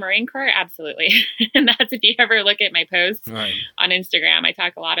Navy and Marine Corps, absolutely. And that's, if you ever look at my posts on Instagram, I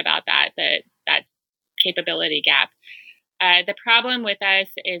talk a lot about that capability gap. The problem with us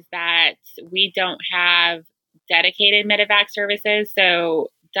is that we don't have dedicated medevac services. So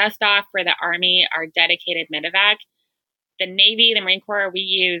Dust Off for the Army are dedicated medevac. The Navy, the Marine Corps, we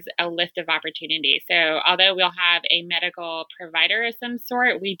use a lift of opportunity. So although we'll have a medical provider of some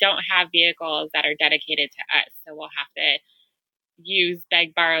sort, we don't have vehicles that are dedicated to us. So we'll have to use,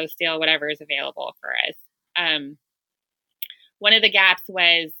 beg, borrow, steal, whatever is available for us. One of the gaps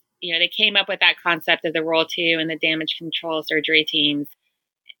was, they came up with that concept of the Rule 2 and the damage control surgery teams,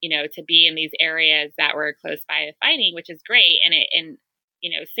 to be in these areas that were close by the fighting, which is great. And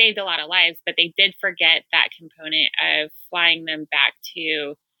it saved a lot of lives, but they did forget that component of flying them back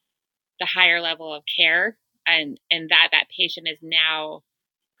to the higher level of care, and that patient is now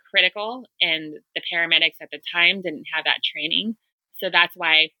critical, and the paramedics at the time didn't have that training. So that's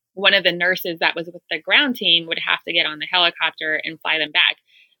why one of the nurses that was with the ground team would have to get on the helicopter and fly them back,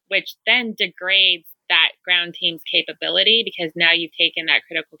 which then degrades that ground team's capability, because now you've taken that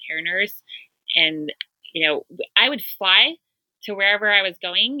critical care nurse. And, I would fly to wherever I was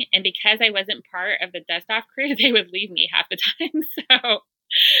going, and because I wasn't part of the Dust Off crew, they would leave me half the time. So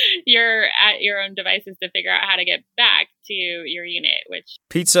you're at your own devices to figure out how to get back to your unit, which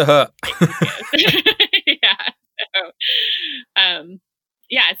Pizza Hut.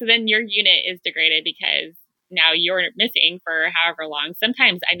 So then your unit is degraded because now you're missing for however long.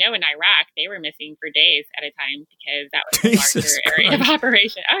 Sometimes I know in Iraq, they were missing for days at a time because that was a larger area of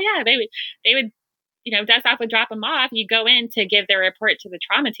operation. Oh yeah. They would, Dust Off would drop them off. You go in to give their report to the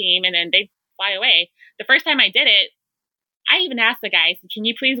trauma team, and then they fly away. The first time I did it, I even asked the guy, can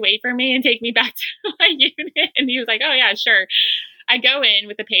you please wait for me and take me back to my unit? And he was like, oh yeah, sure. I go in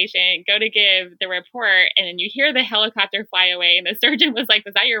with the patient, go to give the report, and then you hear the helicopter fly away. And the surgeon was like,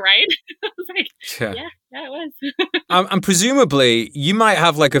 was that your ride? I was like, yeah, it was. And presumably you might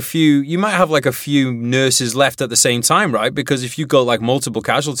have like a few nurses left at the same time, right? Because if you've got like multiple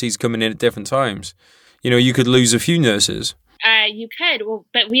casualties coming in at different times, you could lose a few nurses. You could,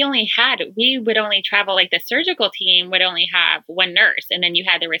 but we would only travel, like the surgical team would only have one nurse. And then you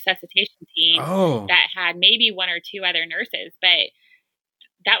had the resuscitation team that had maybe one or two other nurses, but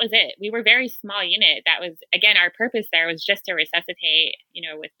that was it. We were a very small unit. That was, again, our purpose there was just to resuscitate,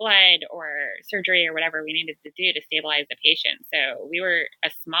 with blood or surgery or whatever we needed to do to stabilize the patient. So we were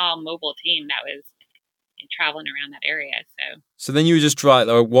a small mobile team that was traveling around that area. So then you were just trying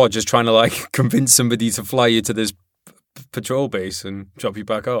to like convince somebody to fly you to this patrol base and drop you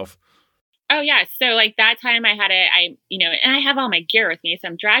back off? Oh yeah. So like that time and I have all my gear with me. So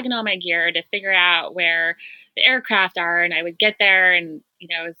I'm dragging all my gear to figure out where the aircraft are. And I would get there and,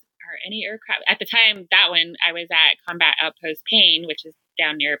 are any aircraft at the time, that one I was at Combat Outpost Payne, which is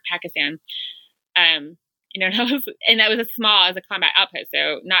down near Pakistan. And that was as small as a combat outpost.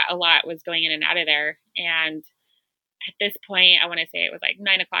 So not a lot was going in and out of there. And at this point, I want to say it was like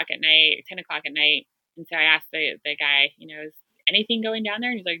 9 o'clock at night, 10 o'clock at night. And so I asked the guy, is anything going down there?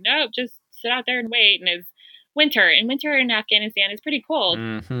 And he's like, no, just sit out there and wait. And it's winter, and winter in Afghanistan is pretty cold.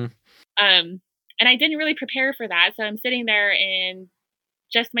 Mm-hmm. And I didn't really prepare for that. So I'm sitting there in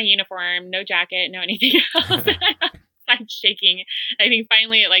just my uniform, no jacket, no anything else. I'm shaking. I think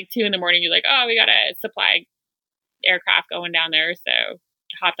finally at like 2 a.m, you're like, oh, we got a supply aircraft going down there. So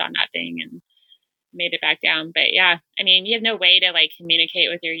hopped on that thing and made it back down. But yeah, I mean, you have no way to like communicate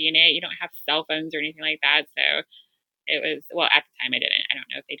with your unit. You don't have cell phones or anything like that. So it was, well, at the time I didn't. I don't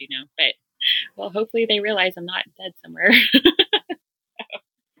know if they do now, but well, hopefully they realize I'm not dead somewhere.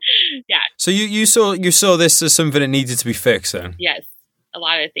 Yeah. So you saw this as something that needed to be fixed then? Yes. A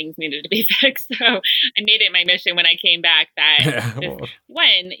lot of things needed to be fixed. So I made it my mission when I came back that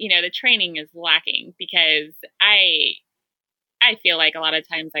the training is lacking, because I feel like a lot of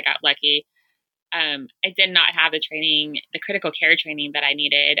times I got lucky. I did not have the training, the critical care training that I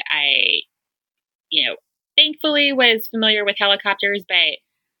needed. I, thankfully was familiar with helicopters, but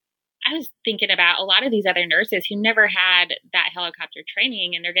I was thinking about a lot of these other nurses who never had that helicopter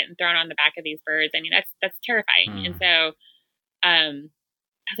training, and they're getting thrown on the back of these birds. I mean, that's terrifying. And so,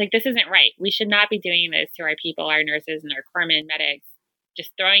 I was like, this isn't right. We should not be doing this to our people, our nurses and our corpsmen, medics,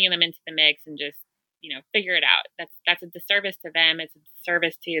 just throwing them into the mix and just figure it out. That's a disservice to them. It's a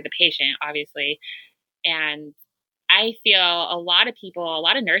disservice to the patient, obviously. And I feel a lot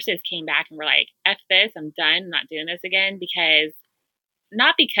of nurses came back and were like, F this, I'm done, I'm not doing this again,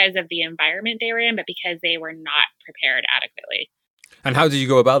 not because of the environment they were in, but because they were not prepared adequately. And how did you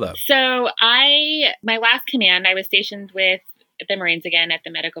go about that? So my last command, I was stationed with the Marines again at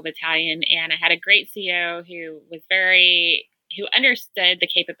the medical battalion, and I had a great CO who understood the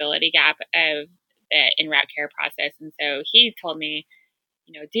capability gap of the en route care process. And so he told me,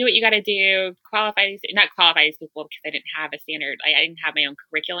 do what you got to do, not qualify these people because I didn't have a standard, I didn't have my own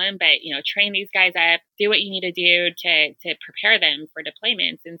curriculum, but, train these guys up, do what you need to do to prepare them for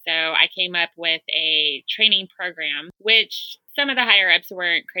deployments. And so I came up with a training program, which some of the higher ups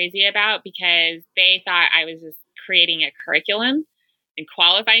weren't crazy about because they thought I was just creating a curriculum and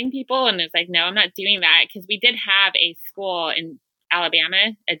qualifying people. And it's like, no, I'm not doing that, because we did have a school in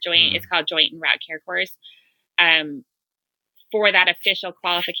Alabama, it's called Joint and Route Care Course, for that official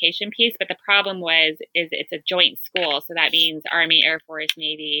qualification piece. But the problem is it's a joint school. So that means Army, Air Force,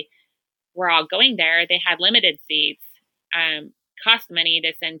 Navy, we're all going there. They had limited seats, cost money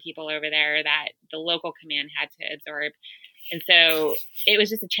to send people over there that the local command had to absorb. And so it was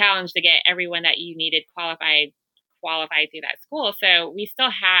just a challenge to get everyone that you needed qualified through that school. So we still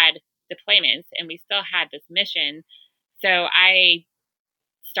had deployments and we still had this mission. So I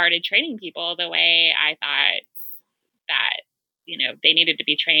started training people the way I thought that, they needed to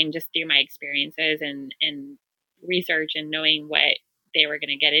be trained, just through my experiences and research and knowing what they were going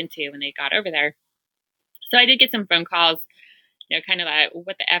to get into when they got over there. So I did get some phone calls, kind of like,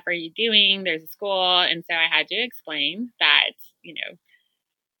 what the F are you doing? There's a school. And so I had to explain that,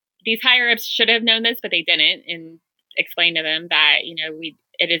 these higher ups should have known this, but they didn't, and explain to them that,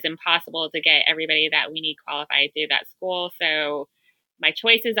 it is impossible to get everybody that we need qualified through that school. So my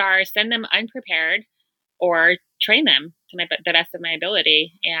choices are send them unprepared or train them to the best of my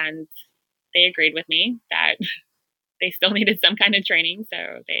ability. And they agreed with me that they still needed some kind of training,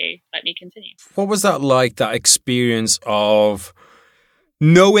 so they let me continue. What was that like, that experience of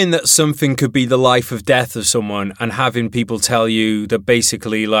knowing that something could be the life or death of someone and having people tell you that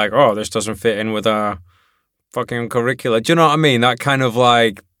basically like, oh, this doesn't fit in with our fucking curricula? Do you know what I mean? That kind of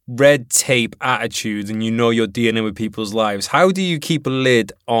like red tape attitude, and you're dealing with people's lives. How do you keep a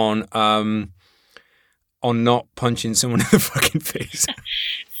lid on not punching someone in the fucking face?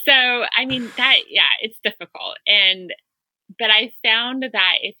 So, I mean, it's difficult. But I found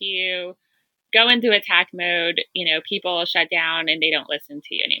that if you go into attack mode, people shut down and they don't listen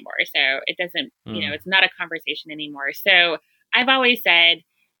to you anymore. So it doesn't, it's not a conversation anymore. So I've always said,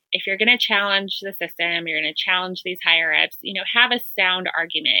 if you're going to challenge the system, you're going to challenge these higher ups, have a sound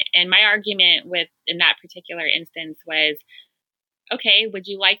argument. And my argument in that particular instance was, okay, would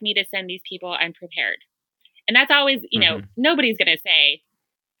you like me to send these people unprepared? And that's always, nobody's going to say,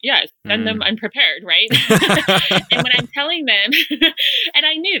 yes, send them unprepared, right? And when I'm telling them, and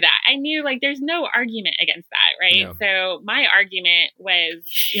I knew like there's no argument against that, right? Yeah. So my argument was,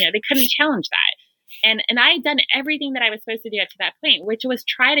 they couldn't challenge that. And I had done everything that I was supposed to do up to that point, which was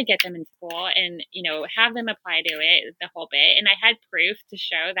try to get them in school and, have them apply to it, the whole bit. And I had proof to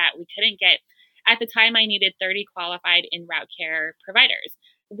show that we couldn't get, at the time I needed 30 qualified en route care providers.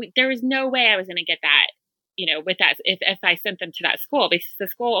 There was no way I was going to get that, with that, if I sent them to that school, because the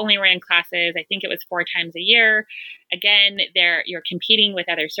school only ran classes, I think it was 4 times a year. Again, you're competing with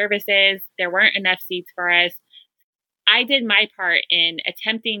other services. There weren't enough seats for us. I did my part in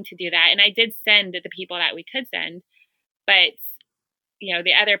attempting to do that. And I did send the people that we could send. But,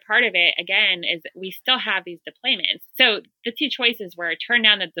 the other part of it, again, is we still have these deployments. So the 2 choices were turn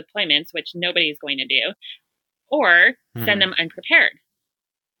down the deployments, which nobody's going to do, or send them unprepared.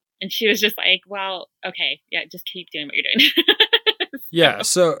 And she was just like, well, okay, yeah, just keep doing what you're doing. Yeah,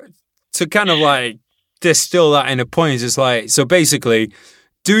 so to kind of like distill that in a point is like, so basically,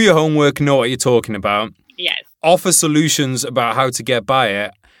 do your homework, know what you're talking about. Yes. Offer solutions about how to get by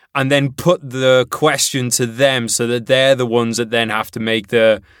it, and then put the question to them so that they're the ones that then have to make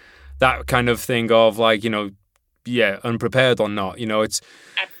that kind of thing of like, unprepared or not.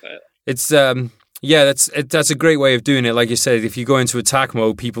 Absolutely. Yeah, that's a great way of doing it. Like you said, if you go into attack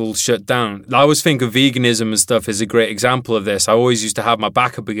mode, people shut down. I always think of veganism and stuff as a great example of this. I always used to have my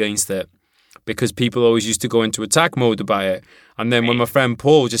back up against it because people always used to go into attack mode about it. And then when my friend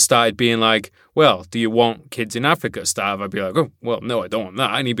Paul just started being like, well, do you want kids in Africa to starve? I'd be like, oh, well, no, I don't want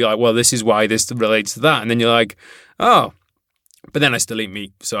that. And he'd be like, well, this is why this relates to that. And then you're like, oh. But then I still eat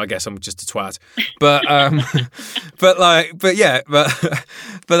meat, so I guess I'm just a twat. But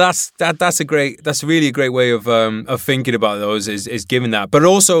that's really a great way of thinking about those is giving that. But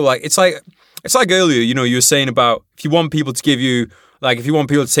also like it's like It's like earlier, you know, you were saying about if you want people to give you, like if you want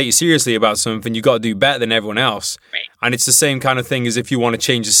people to take you seriously about something, you got to do better than everyone else. Right. And it's the same kind of thing as if you want to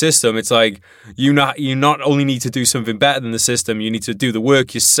change the system. It's like you not only need to do something better than the system, you need to do the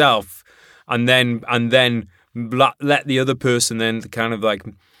work yourself, and then let the other person then kind of like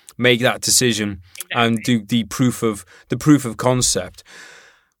make that decision and do the proof of concept.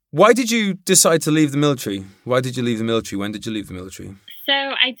 Why did you decide to leave the military? Why did you leave the military? When did you leave the military? So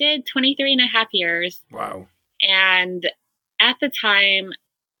I did 23 and a half years. Wow. And at the time,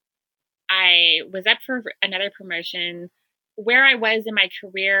 I was up for another promotion. Where I was in my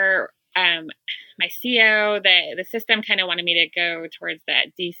career, my CO, the system kind of wanted me to go towards that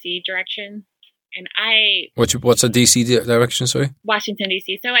DC direction. And what's a DC direction, sorry? Washington,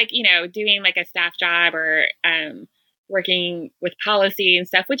 DC. So like, you know, doing like a staff job or working with policy and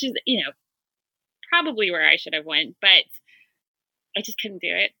stuff, which is, you know, probably where I should have went, but I just couldn't do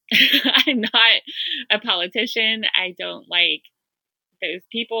it. I'm not a politician. I don't like those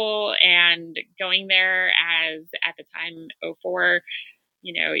people, and going there as at the time 04,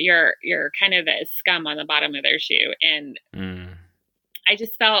 you know, you're kind of the scum on the bottom of their shoe. And I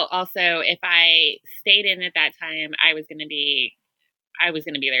just felt also if I stayed in at that time, I was going to be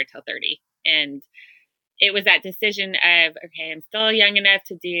there till 30. And it was that decision of, okay, I'm still young enough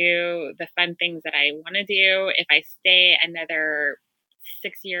to do the fun things that I want to do. If I stay another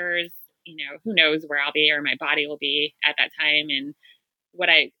 6 years, you know, who knows where I'll be or my body will be at that time and what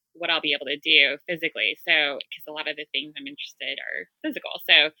I'll be able to do physically. So, because a lot of the things I'm interested are physical.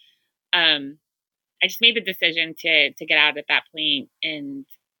 So, I just made the decision to get out at that point and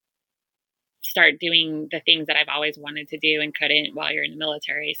start doing the things that I've always wanted to do and couldn't while you're in the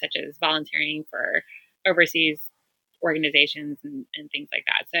military, such as volunteering for overseas organizations and things like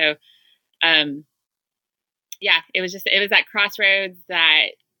that. So, yeah, it was that crossroads that,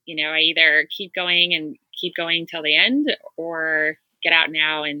 you know, I either keep going till the end or get out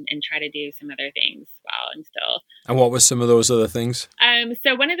now and try to do some other things while I'm still. And what were some of those other things?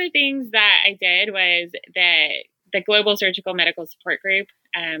 So one of the things that I did was the Global Surgical Medical Support Group,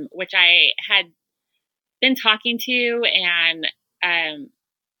 which I had been talking to, and,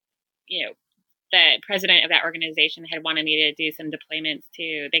 you know, the president of that organization had wanted me to do some deployments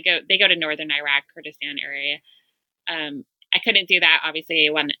to, they go to northern Iraq, Kurdistan area. I couldn't do that obviously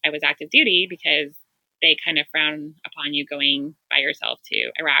when I was active duty because they kind of frown upon you going by yourself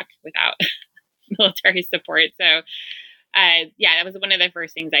to Iraq without military support. So, yeah, that was one of the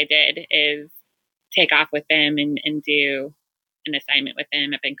first things I did is take off with them and do an assignment with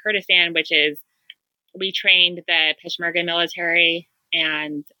them up in Kurdistan, which is we trained the Peshmerga military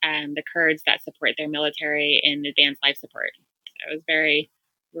and the Kurds that support their military in advanced life support. So it was very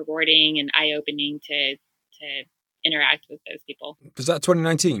rewarding and eye-opening to interact with those people. Was that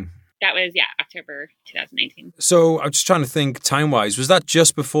 2019? That was, yeah, October 2019. So I'm just trying to think time-wise. Was that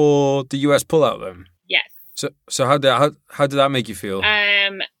just before the US pullout then? Yes. So how did that make you feel?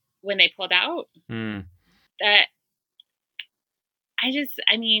 When they pulled out, that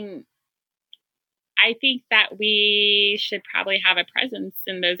I think that we should probably have a presence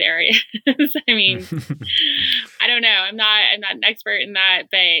in those areas. I mean, I don't know. I'm not an expert in that,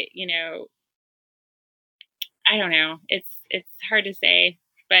 but you know, I don't know. It's hard to say,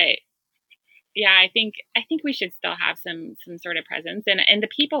 but yeah, I think we should still have some sort of presence, and the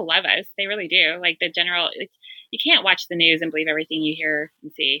people love us. They really do. Like the general, you can't watch the news and believe everything you hear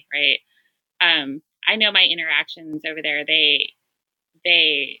and see, right? I know my interactions over there. They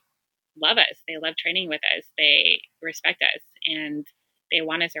love us. They love training with us. They respect us, and they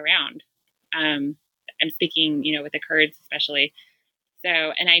want us around. I'm speaking, you know, with the Kurds especially. So,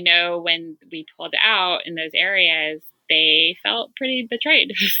 and I know when we pulled out in those areas, they felt pretty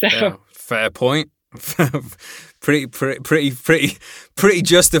betrayed. So, yeah, fair point. pretty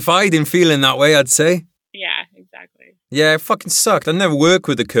justified in feeling that way, I'd say. Yeah, exactly. Yeah, it fucking sucked. I never worked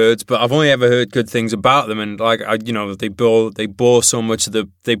with the Kurds, but I've only ever heard good things about them. And like, they bore so much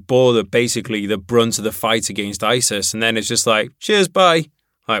of basically the brunt of the fight against ISIS. And then it's just like, cheers, bye.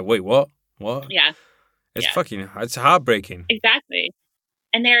 Like, wait, what? Yeah. It's fucking, it's heartbreaking. Exactly.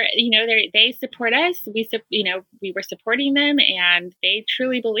 And they support us. We were supporting them, and they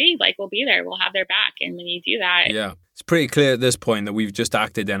truly believe like we'll be there. We'll have their back. And when you do that, yeah, it's pretty clear at this point that we've just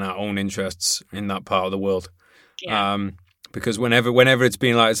acted in our own interests in that part of the world. Yeah. Because whenever it's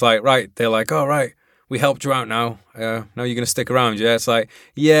been like, it's like, right, they're like, oh, right, we helped you out now. Now you're going to stick around, yeah? It's like,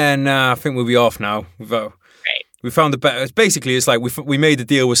 yeah, nah, I think we'll be off now. We found the better. It's like we made a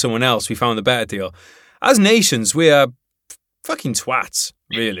deal with someone else. We found the better deal. As nations, we are fucking twats,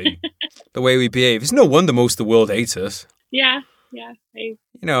 really. The way we behave. It's no wonder most of the world hates us. Yeah. Yeah.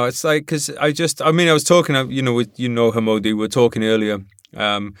 It's like, because I was talking, with, Hamodi, we were talking earlier,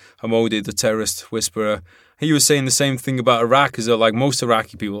 Hamodi, the terrorist whisperer, he was saying the same thing about Iraq, as like most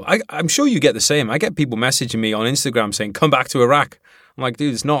Iraqi people. I'm sure you get the same. I get people messaging me on Instagram saying, come back to Iraq. I'm like,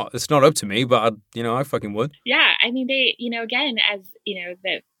 dude, it's not up to me, but I fucking would. Yeah. I mean, they, again, as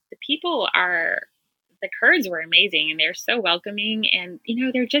the people the Kurds were amazing, and they're so welcoming, and,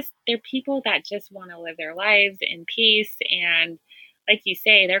 they're people that just want to live their lives in peace. And like you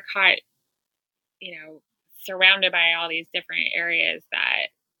say, they're caught, surrounded by all these different areas that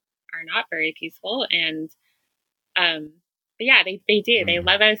are not very peaceful. And, but yeah, they do. They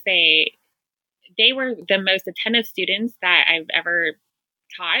love us. They were the most attentive students that I've ever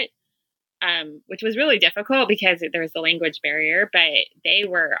taught, which was really difficult because there was the language barrier, but they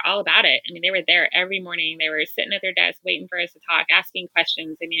were all about it. I mean, they were there every morning. They were sitting at their desk waiting for us to talk, asking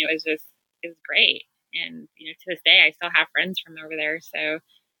questions. I mean, it was great. And, to this day, I still have friends from over there. So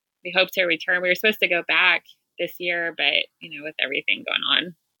we hope to return. We were supposed to go back this year, but, with everything going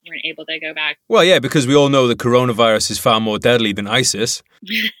on, we weren't able to go back. Well, yeah, because we all know the coronavirus is far more deadly than ISIS.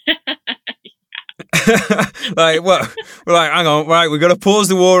 Like, well, we're like, hang on, right, we've got to pause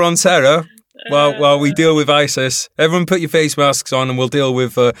the war on terror while we deal with ISIS. Everyone put your face masks on, and we'll deal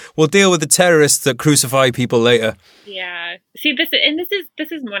with the terrorists that crucify people later. Yeah. See, this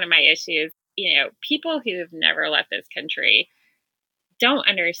is one of my issues. People who have never left this country don't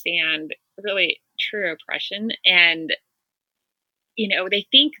understand really true oppression. And, they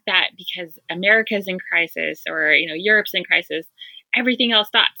think that because America's in crisis or, Europe's in crisis, everything else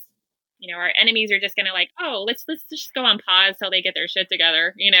stops. Our enemies are just going to like, oh, let's just go on pause till they get their shit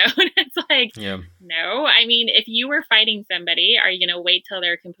together, And it's like, No, I mean, if you were fighting somebody, are you going to wait till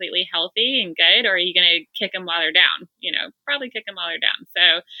they're completely healthy and good? Or are you going to kick them while they're down? Probably kick them while they're down.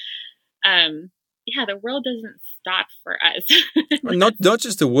 So, yeah, the world doesn't stop for us. Not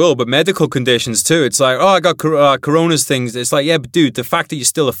just the world, but medical conditions too. It's like, oh, I got corona's things. It's like, yeah, but dude, the fact that you're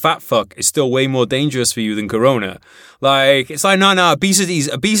still a fat fuck is still way more dangerous for you than corona. Like, it's like, no,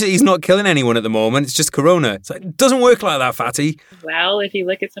 obesity's not killing anyone at the moment. It's just corona. It's like, it doesn't work like that, fatty. Well, if you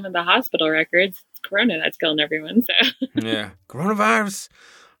look at some of the hospital records, it's corona that's killing everyone. So yeah, coronavirus.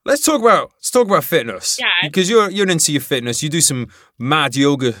 Let's talk about fitness. Yeah, because you're into your fitness. You do some mad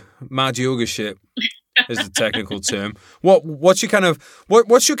yoga shit, is the technical term. What's your kind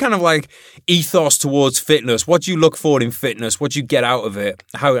of like ethos towards fitness? What do you look for in fitness? What do you get out of it?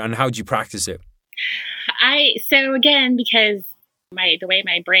 How do you practice it? So again, because the way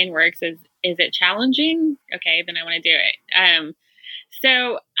my brain works is it challenging? Okay, then I want to do it.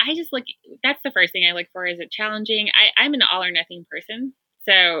 So I just that's the first thing I look for. Is it challenging? I'm an all or nothing person.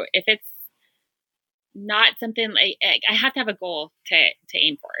 So if it's not something like, I have to have a goal to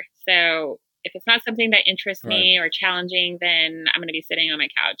aim for. So if it's not something that interests me or challenging, then I'm going to be sitting on my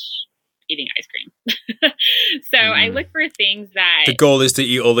couch eating ice cream. So I look for things that... The goal is to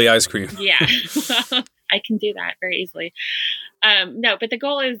eat all the ice cream. Yeah. Well, I can do that very easily. No, but the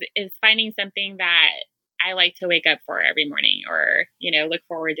goal is finding something that I like to wake up for every morning or, look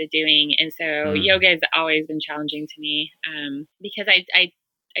forward to doing. And so yoga has always been challenging to me because I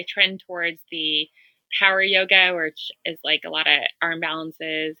trend towards the power yoga, which is like a lot of arm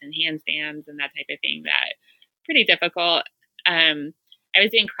balances and handstands and that type of thing that pretty difficult. I was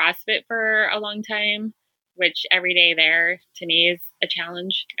doing CrossFit for a long time, which every day there to me is a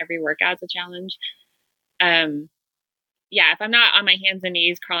challenge. Every workout's a challenge. Yeah, if I'm not on my hands and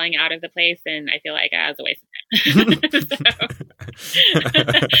knees crawling out of the place, then I feel like I was a waste of time.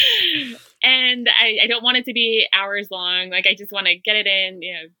 And I don't want it to be hours long. Like, I just want to get it in,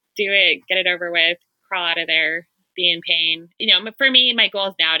 do it, get it over with, crawl out of there, be in pain. For me, my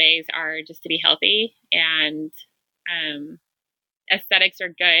goals nowadays are just to be healthy, and aesthetics are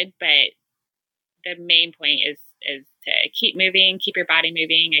good, but the main point is to keep moving, keep your body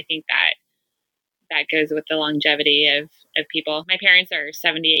moving. I think that goes with the longevity of people. My parents are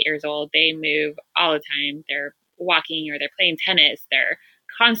 78 years old. They move all the time. They're walking or they're playing tennis. They're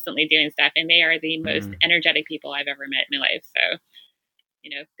constantly doing stuff, and they are the most energetic people I've ever met in my life. So,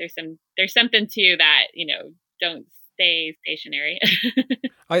 there's something to that, don't stay stationary.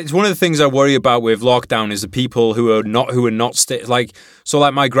 It's one of the things I worry about with lockdown is the people who are not like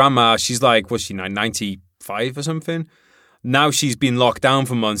my grandma, she's like, what's she now, 95 or something? Now she's been locked down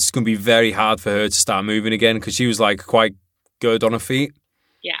for months. It's going to be very hard for her to start moving again because she was like quite good on her feet.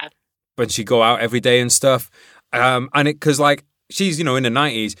 Yeah. But she'd go out every day and stuff. Because like she's, in the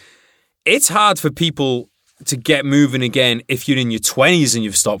 90s, it's hard for people to get moving again if you're in your 20s and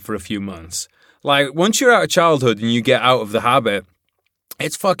you've stopped for a few months. Like once you're out of childhood and you get out of the habit,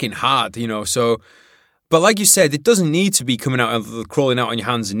 it's fucking hard, So But like you said, it doesn't need to be crawling out on your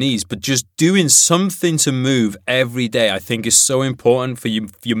hands and knees, but just doing something to move every day, I think, is so important for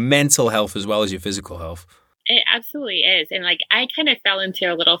your mental health as well as your physical health. It absolutely is. And like, I kind of fell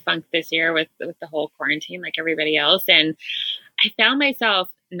into a little funk this year with the whole quarantine, like everybody else. And I found myself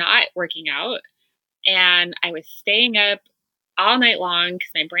not working out, and I was staying up all night long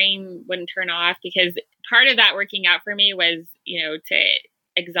because my brain wouldn't turn off, because part of that working out for me was, to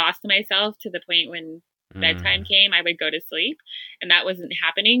exhaust myself to the point when bedtime came, I would go to sleep, and that wasn't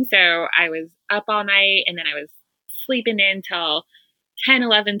happening. So I was up all night, and then I was sleeping in till 10,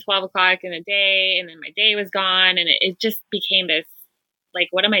 11, 12 o'clock in the day. And then my day was gone. And it just became this, like,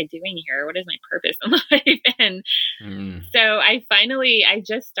 what am I doing here? What is my purpose in life? And so I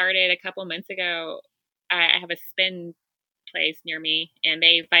just started a couple months ago. I have a spin place near me, and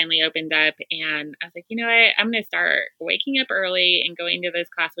they finally opened up, and I was like, you know what, I'm going to start waking up early and going to this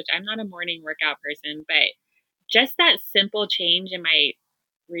class, which I'm not a morning workout person, but just that simple change in my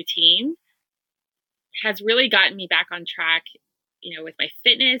routine has really gotten me back on track, with my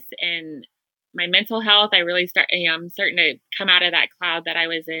fitness and my mental health. I really I'm starting to come out of that cloud that I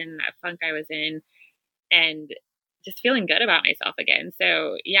was in, that funk I was in, and just feeling good about myself again.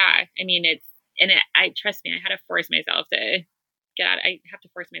 So yeah, I mean, I trust me, I had to force myself to get out. I have to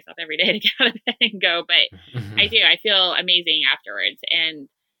force myself every day to get out of bed and go, but I do. I feel amazing afterwards. And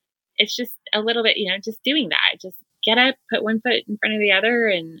it's just a little bit, just doing that. Just get up, put one foot in front of the other,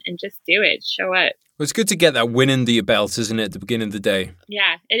 and just do it. Show up. Well, it's good to get that win under your belt, isn't it, at the beginning of the day?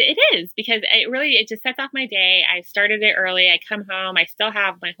 Yeah, it is, because it just sets off my day. I started it early. I come home. I still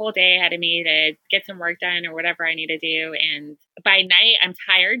have my whole day ahead of me to get some work done or whatever I need to do. And by night, I'm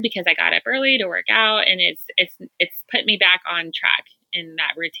tired because I got up early to work out, and it's put me back on track in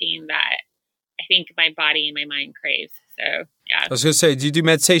that routine that I think my body and my mind craves. So yeah. I was going to say, do you do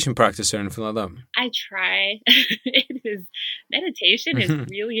meditation practice or anything like that? I try. Meditation is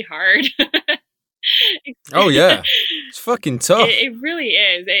really hard. Oh yeah, it's fucking tough. It really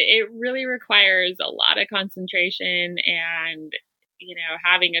is. It really requires a lot of concentration and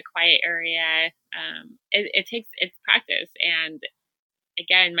having a quiet area. It's practice, and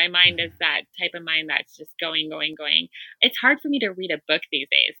again, my mind is that type of mind that's just going. It's hard for me to read a book these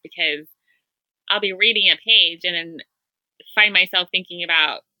days, because I'll be reading a page and then find myself thinking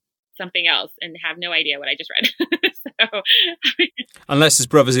about something else and have no idea what I just read. So, unless it's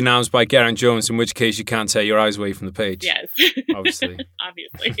Brothers in Arms by Geraint Jones, in which case you can't tear your eyes away from the page. Yes, obviously.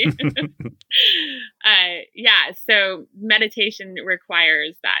 Yeah. So meditation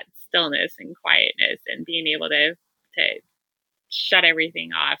requires that stillness and quietness and being able to shut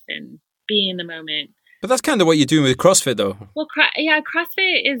everything off and be in the moment. But that's kind of what you're doing with CrossFit, though. Well,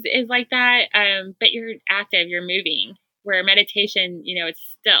 CrossFit is like that, but you're active, you're moving. Where meditation,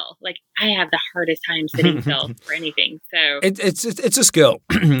 it's still. Like, I have the hardest time sitting still for anything. So it's a skill.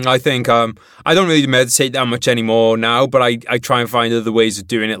 I think I don't really meditate that much anymore now, but I try and find other ways of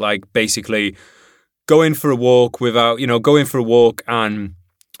doing it, like basically going for a walk and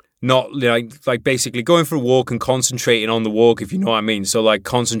not like basically going for a walk and concentrating on the walk, if you know what I mean. So like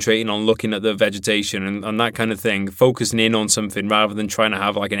concentrating on looking at the vegetation and that kind of thing, focusing in on something rather than trying to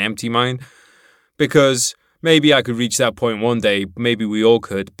have like an empty mind. Because maybe I could reach that point one day, maybe we all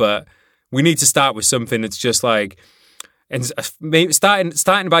could, but we need to start with something that's just like, and maybe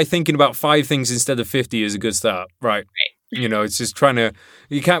starting by thinking about 5 things instead of 50 is a good start, right? It's just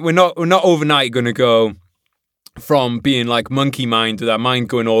we're not overnight going to go from being like monkey mind to that mind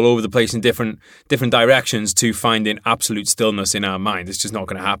going all over the place in different directions to finding absolute stillness in our mind. It's just not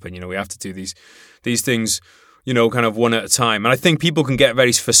going to happen. We have to do these things, kind of one at a time. And I think people can get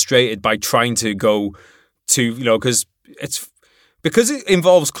very frustrated by trying to go to, because it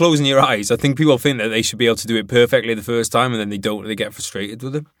involves closing your eyes. I think people think that they should be able to do it perfectly the first time, and then they don't. They get frustrated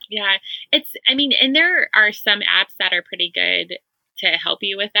with it. Yeah, and there are some apps that are pretty good to help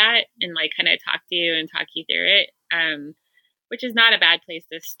you with that and like kind of talk to you and talk you through it, which is not a bad place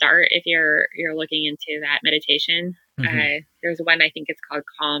to start if you're looking into that meditation. Mm-hmm. There's one, I think it's called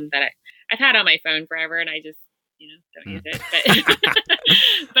Calm, that I've had on my phone forever, and I just don't use it.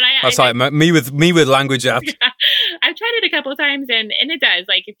 But that's like me with language apps. Yeah, I've tried it a couple of times, and it does.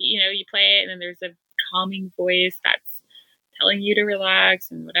 Like, if you play it, and then there's a calming voice that's telling you to relax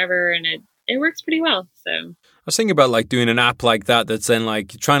and whatever, and it works pretty well. So I was thinking about like doing an app like that that's then like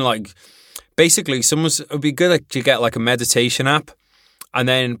trying to like basically it would be good to get like a meditation app. And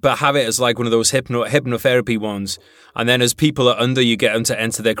then, but have it as like one of those hypnotherapy ones. And then as people are under, you get them to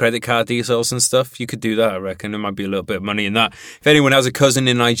enter their credit card details and stuff. You could do that, I reckon. There might be a little bit of money in that. If anyone has a cousin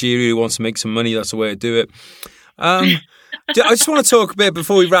in Nigeria who wants to make some money, that's the way to do it. And I just want to talk a bit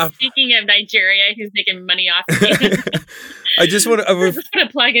before we wrap. Speaking of Nigeria, who's making money off me. I just want to... just put a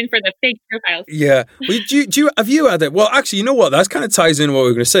plug in for the fake profiles. Yeah. Well, have you had it? Well, actually, you know what? That kind of ties in what we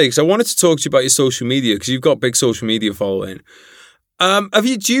were going to say, because I wanted to talk to you about your social media, because you've got big social media following.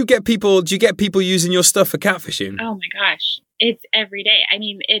 Do you get people using your stuff for catfishing? Oh my gosh. It's every day. I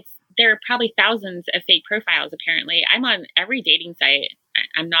mean, there are probably thousands of fake profiles, apparently. I'm on every dating site.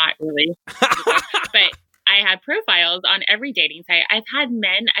 I'm not really, but I have profiles on every dating site. I have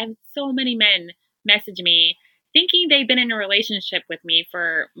so many men message me thinking they've been in a relationship with me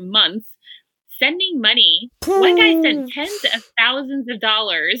for months, sending money. One guy sent tens of thousands of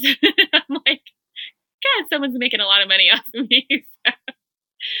dollars. I'm like, God, someone's making a lot of money off of me. So,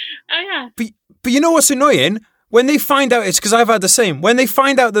 oh yeah. But you know what's annoying? When they find out, it's because I've had the same. When they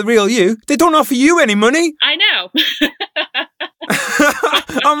find out the real you, they don't offer you any money. I know.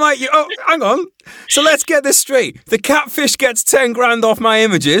 I'm like, hang on. So let's get this straight. The catfish gets 10 grand off my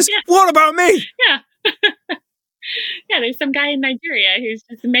images. Yeah. What about me? Yeah. Yeah, there's some guy in Nigeria who's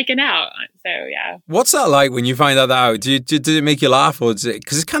just making out. So, yeah. What's that like when you find that out? Did it make you laugh? Or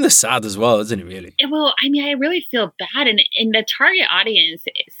because it's kind of sad as well, isn't it, really? Well, I mean, I really feel bad. And the target audience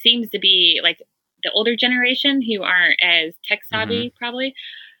seems to be like the older generation who aren't as tech savvy, probably.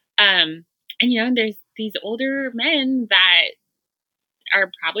 And, there's these older men that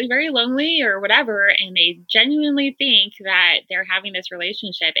are probably very lonely or whatever, and they genuinely think that they're having this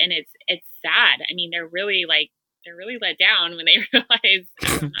relationship, and it's sad. I mean, they're really let down when they realize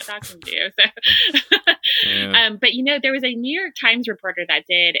I'm not talking to you. So, yeah. But there was a New York Times reporter that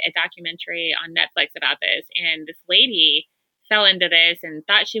did a documentary on Netflix about this, and this lady fell into this and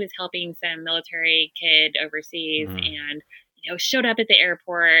thought she was helping some military kid overseas, and showed up at the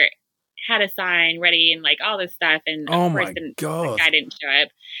airport, had a sign ready and like all this stuff, and of course the guy didn't show up.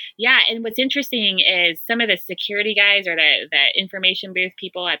 Yeah, and what's interesting is some of the security guys or the information booth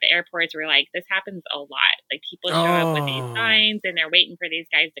people at the airports were like, this happens a lot. Like people show up with these signs and they're waiting for these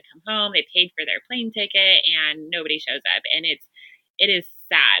guys to come home. They paid for their plane ticket and nobody shows up, and it is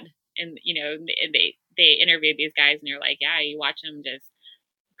sad. And they interviewed these guys and they're like, yeah, you watch them just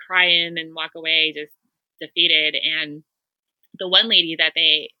crying and walk away just defeated. And the one lady that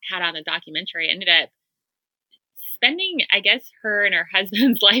they had on the documentary ended up spending, I guess, her and her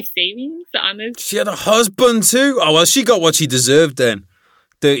husband's life savings on this. She had a husband too? Oh, well, she got what she deserved then.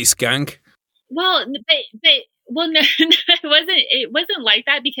 Dirty skank. Well, no, it wasn't like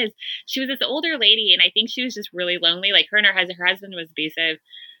that, because she was this older lady and I think she was just really lonely. Like her and her husband was abusive.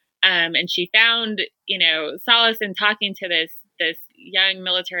 And she found, solace in talking to this young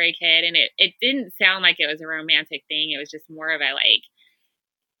military kid, and it didn't sound like it was a romantic thing. It was just more of a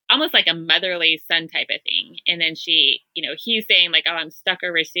almost like a motherly son type of thing. And then she, he's saying like, oh, I'm stuck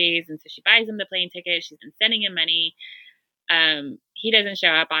overseas, and so she buys him the plane ticket. She's been sending him money. He doesn't show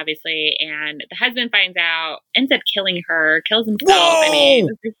up, obviously, and the husband finds out, ends up killing her, kills himself. Whoa! I mean,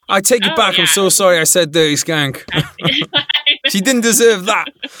 I take it back. Yeah. I'm so sorry I said dirty skank. She didn't deserve that.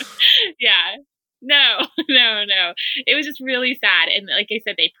 Yeah. No. It was just really sad. And like I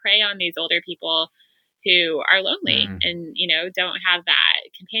said, they prey on these older people who are lonely and, don't have that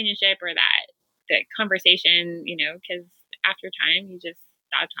companionship or that conversation, because after time you just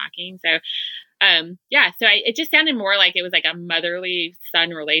stop talking. So, it just sounded more like it was like a motherly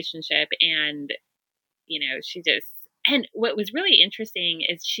son relationship. And, and what was really interesting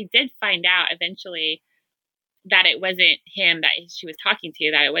is she did find out eventually that it wasn't him that she was talking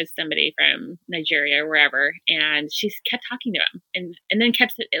to, that it was somebody from Nigeria or wherever. And she kept talking to him and then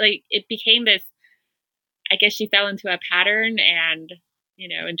it became this, I guess she fell into a pattern and,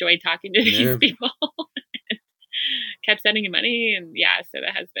 enjoyed talking to these people. Kept sending him money. And so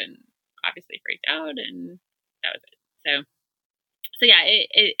the husband obviously freaked out, and that was it. So yeah,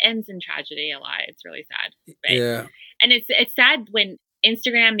 it ends in tragedy a lot. It's really sad. But, yeah. And it's sad when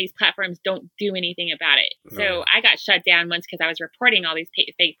Instagram, these platforms don't do anything about it. No. So I got shut down once because I was reporting all these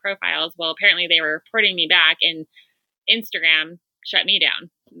fake profiles. Well, apparently they were reporting me back, and Instagram shut me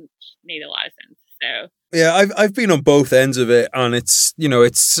down, which made a lot of sense. So yeah, I've been on both ends of it, and it's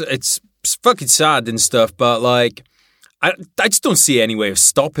it's fucking sad and stuff. But like, I just don't see any way of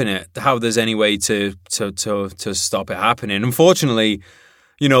stopping it. How there's any way to stop it happening? Unfortunately,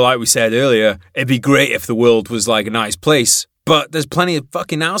 like we said earlier, it'd be great if the world was like a nice place. But there's plenty of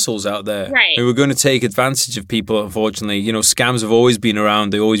fucking assholes out there who are going to take advantage of people, unfortunately. Scams have always been around.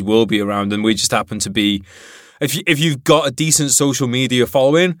 They always will be around. And we just happen to be... If you've got a decent social media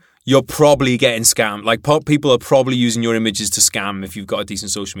following, you're probably getting scammed. Like, people are probably using your images to scam if you've got a decent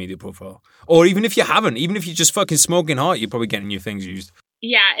social media profile. Or even if you haven't. Even if you're just fucking smoking hot, you're probably getting your things used.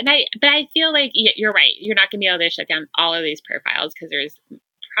 Yeah, but I feel like you're right. You're not going to be able to shut down all of these profiles because there's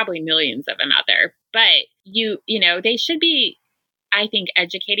probably millions of them out there. But you know, they should be, I think,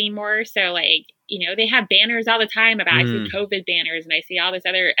 educating more. So like, you know, they have banners all the time about, I see COVID banners and I see all this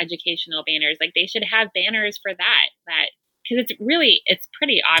other educational banners. Like they should have banners for that, because it's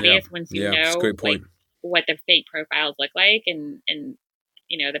pretty obvious once you know like what the fake profiles look like and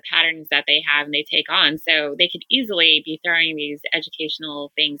you know, the patterns that they have and they take on. So they could easily be throwing these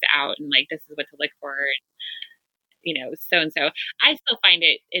educational things out and like, this is what to look for, you know, so and so. I still find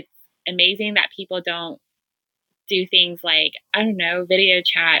it's amazing that people don't do things like, I don't know, video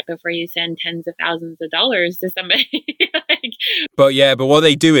chat before you send tens of thousands of dollars to somebody. But what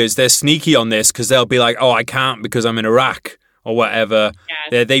they do is they're sneaky on this because they'll be like, oh, I can't because I'm in Iraq or whatever.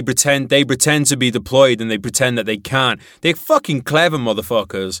 Yeah. They pretend to be deployed and they pretend that they can't. They're fucking clever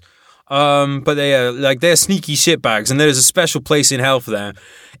motherfuckers. But they're sneaky shitbags, and there's a special place in hell for them.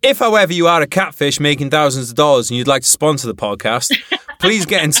 If, however, you are a catfish making thousands of dollars and you'd like to sponsor the podcast, please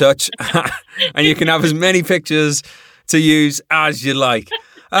get in touch, and you can have as many pictures to use as you like.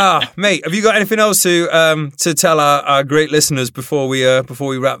 Mate, have you got anything else to tell our great listeners before we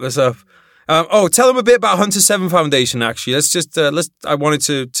wrap this up? Tell them a bit about Hunter 7 Foundation, actually. I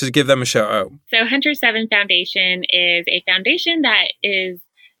wanted to give them a shout out. So Hunter 7 Foundation is a foundation that is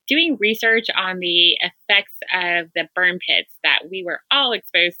doing research on the effects of the burn pits that we were all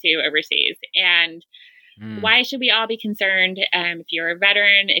exposed to overseas. And why should we all be concerned if you're a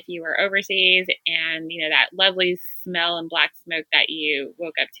veteran, if you were overseas, and, you know, that lovely smell and black smoke that you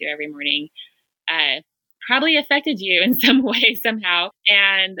woke up to every morning probably affected you in some way, somehow.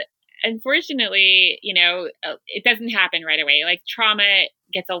 And unfortunately, you know, it doesn't happen right away. Like trauma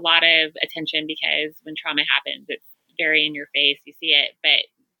gets a lot of attention because when trauma happens, it's very in your face. You see it. But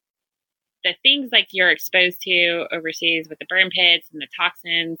the things like you're exposed to overseas with the burn pits and the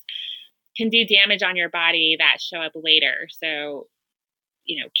toxins can do damage on your body that show up later. So,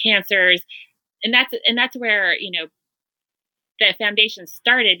 you know, cancers, and that's where, you know, the foundation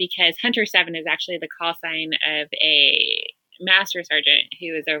started, because Hunter 7 is actually the call sign of a master sergeant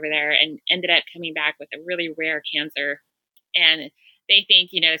who was over there and ended up coming back with a really rare cancer. And they think,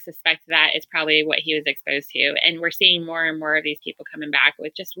 you know, suspect that is probably what he was exposed to. And we're seeing more and more of these people coming back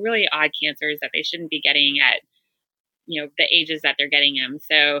with just really odd cancers that they shouldn't be getting at, you know, the ages that they're getting them.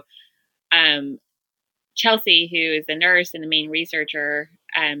 So, Chelsea, who is the nurse and the main researcher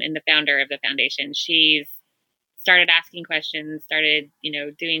and the founder of the foundation, she's started asking questions, started, you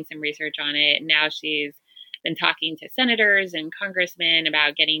know, doing some research on it. And now she's been talking to senators and congressmen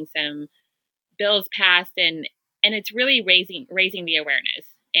about getting some bills passed, and it's really raising the awareness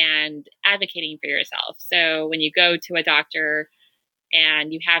and advocating for yourself. So when you go to a doctor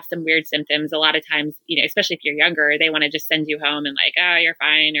and you have some weird symptoms, a lot of times, you know, especially if you're younger, they want to just send you home and like, oh, you're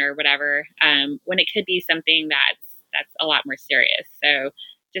fine or whatever. When it could be something that's a lot more serious. So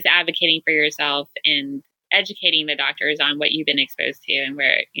just advocating for yourself and educating the doctors on what you've been exposed to and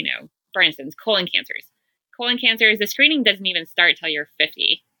where, you know, for instance, colon cancers. Colon cancers, the screening doesn't even start till you're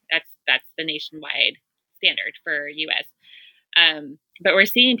 50. That's the nationwide standard for US. But we're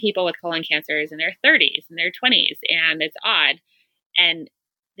seeing people with colon cancers in their 30s and their 20s, and it's odd. And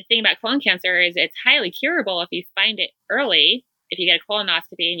the thing about colon cancer is it's highly curable if you find it early, if you get a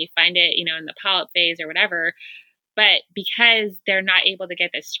colonoscopy and you find it, you know, in the polyp phase or whatever. But because they're not able to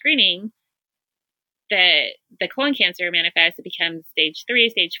get the screening, the colon cancer manifests, it becomes stage 3,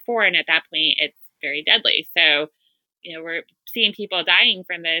 stage 4, and at that point it's very deadly. So, you know, we're seeing people dying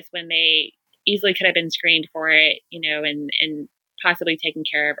from this when they easily could have been screened for it, you know, and possibly taken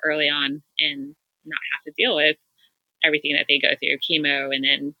care of early on and not have to deal with everything that they go through, chemo and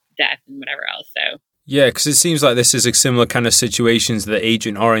then death and whatever else. So yeah, because it seems like this is a similar kind of situations, the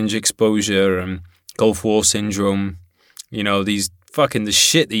Agent Orange exposure and Gulf War syndrome, you know, these fucking the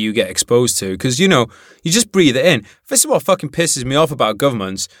shit that you get exposed to, because, you know, you just breathe it in. This is what fucking pisses me off about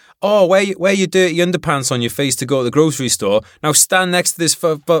governments. Oh, wear your dirty underpants on your face to go to the grocery store. Now stand next to this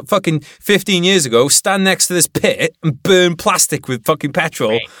fucking 15 years ago, stand next to this pit and burn plastic with fucking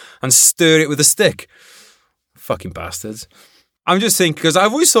petrol and stir it with a stick. Fucking bastards. I'm just thinking, because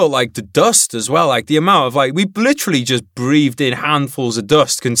I've always thought like the dust as well, like the amount of like, we literally just breathed in handfuls of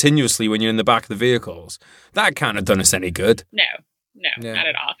dust continuously when you're in the back of the vehicles. That can't have done us any good. No, not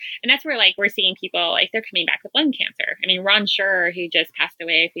at all. And that's where like we're seeing people like they're coming back with lung cancer. I mean, Ron Scher, who just passed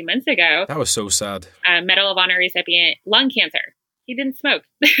away a few months ago. That was so sad. Medal of Honor recipient, lung cancer. He didn't smoke.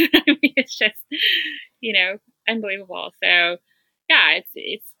 I mean, it's just, you know, unbelievable. So yeah,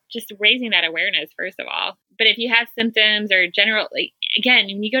 it's just raising that awareness, first of all. But if you have symptoms or general, like again,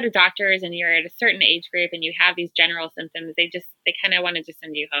 when you go to doctors and you're at a certain age group and you have these general symptoms, they kind of want to just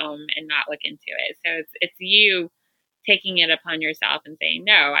send you home and not look into it. So it's you taking it upon yourself and saying,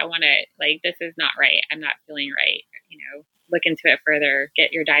 no, I want to, like, this is not right. I'm not feeling right. Look into it further,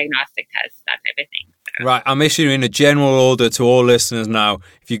 get your diagnostic tests, that type of thing. So. Right. I'm issuing a general order to all listeners now.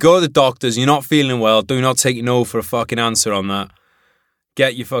 If you go to the doctors, you're not feeling well, do not take no for a fucking answer on that.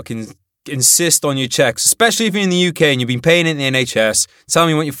 Get your fucking, insist on your checks, especially if you're in the UK and you've been paying in the NHS. Tell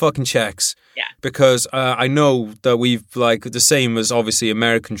me what your fucking checks. Yeah. Because I know that we've, like, the same as obviously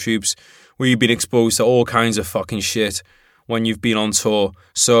American troops, where you've been exposed to all kinds of fucking shit when you've been on tour.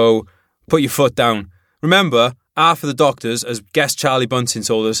 So put your foot down. Remember, half of the doctors, as guest Charlie Bunting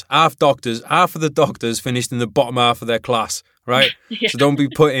told us, half of the doctors finished in the bottom half of their class, right? Yeah. So don't be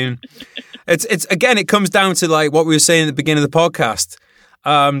putting... It's again, it comes down to, like, what we were saying at the beginning of the podcast.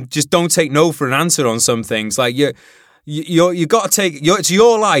 Just don't take no for an answer on some things. Like, you got to take... it's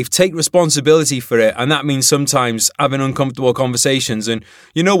your life. Take responsibility for it. And that means sometimes having uncomfortable conversations. And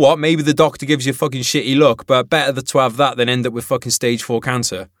you know what? Maybe the doctor gives you a fucking shitty look, but better to have that than end up with fucking stage 4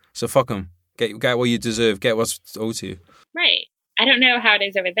 cancer. So fuck them. Get what you deserve. Get what's owed to you. Right. I don't know how it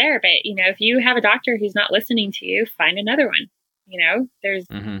is over there, but, if you have a doctor who's not listening to you, find another one. There's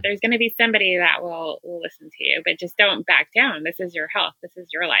going to be somebody that will listen to you, but just don't back down. This is your health. This is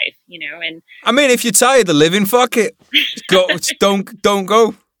your life, and I mean, if you're tired of living, fuck it. Go. don't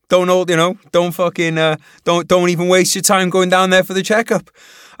go. Don't fucking, don't even waste your time going down there for the checkup.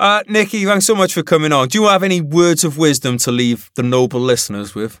 Nikki, thanks so much for coming on. Do you have any words of wisdom to leave the noble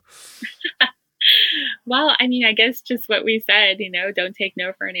listeners with? Well, I mean, I guess just what we said, don't take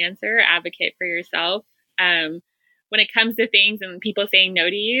no for an answer, advocate for yourself. When it comes to things and people saying no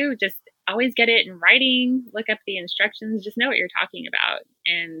to you, just always get it in writing, look up the instructions, just know what you're talking about,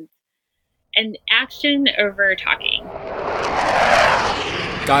 and action over talking.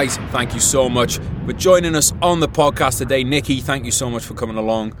 Guys, thank you so much for joining us on the podcast today. Nikki, thank you so much for coming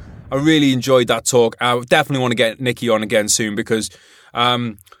along. I really enjoyed that talk. I definitely want to get Nikki on again soon because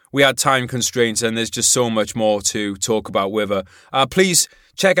we had time constraints and there's just so much more to talk about with her. Please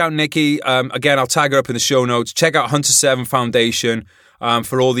check out Nikki. Again, I'll tag her up in the show notes. Check out Hunter 7 Foundation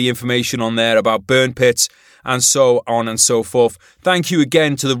for all the information on there about burn pits and so on and so forth. Thank you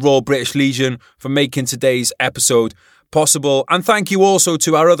again to the Royal British Legion for making today's episode possible. And thank you also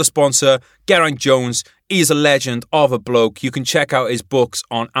to our other sponsor, Geraint Jones. He is a legend of a bloke. You can check out his books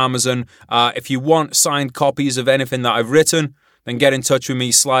on Amazon. If you want signed copies of anything that I've written, then get in touch with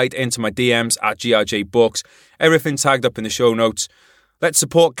me. Slide into my DMs at GRJ Books. Everything tagged up in the show notes. Let's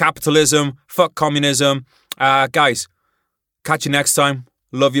support capitalism. Fuck communism. Guys, catch you next time.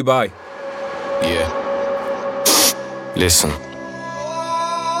 Love you. Bye. Yeah. Listen.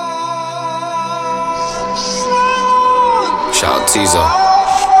 Shout out Teaser.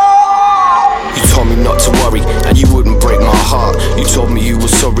 You told me not to worry, and you wouldn't break my heart. You told me you were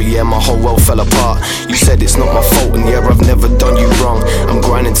sorry, yeah, my whole world fell apart. You said it's not my fault, and yeah, I've never done you wrong. I'm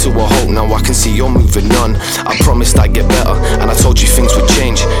grinding to a halt, now I can see you're moving on. I promised I'd get better, and I told you things would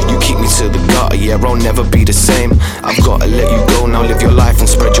change. You keep me to the gutter, yeah, I'll never be the same. I've gotta let you go, now live your life and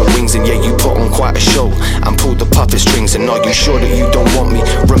spread your wings. And yeah, you put on quite a show, and pulled the puppet strings. And are you sure that you don't want me?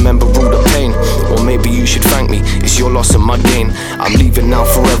 Remember all the pain, or maybe you should thank me. It's your loss and my gain. I'm leaving now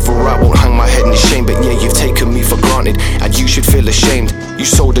forever, I won't hang my head in shame. But yeah, you've taken me for granted, and you should feel ashamed. You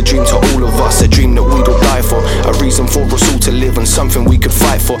sold a dream to all of us, a dream that we'd all die for, a reason for us all to live and something we could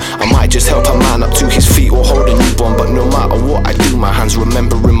fight for. I might just help a man up to his feet or hold a newborn, but no matter what I do, my hands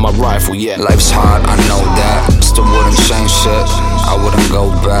remembering my rifle, yeah. Life's hard, I know that, still wouldn't change shit. I wouldn't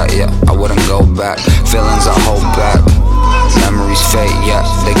go back, yeah, I wouldn't go back. Feelings I hold back, memories fade, yeah,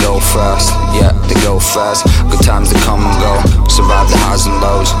 they go fast, yeah, they go fast. Good times that come and go, survive the highs and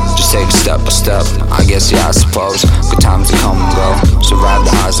lows. Just take it step by step, I guess, yeah, I suppose. Good times that come and go, survive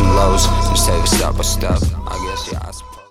the highs and lows. Just take it step by step, I guess, yeah.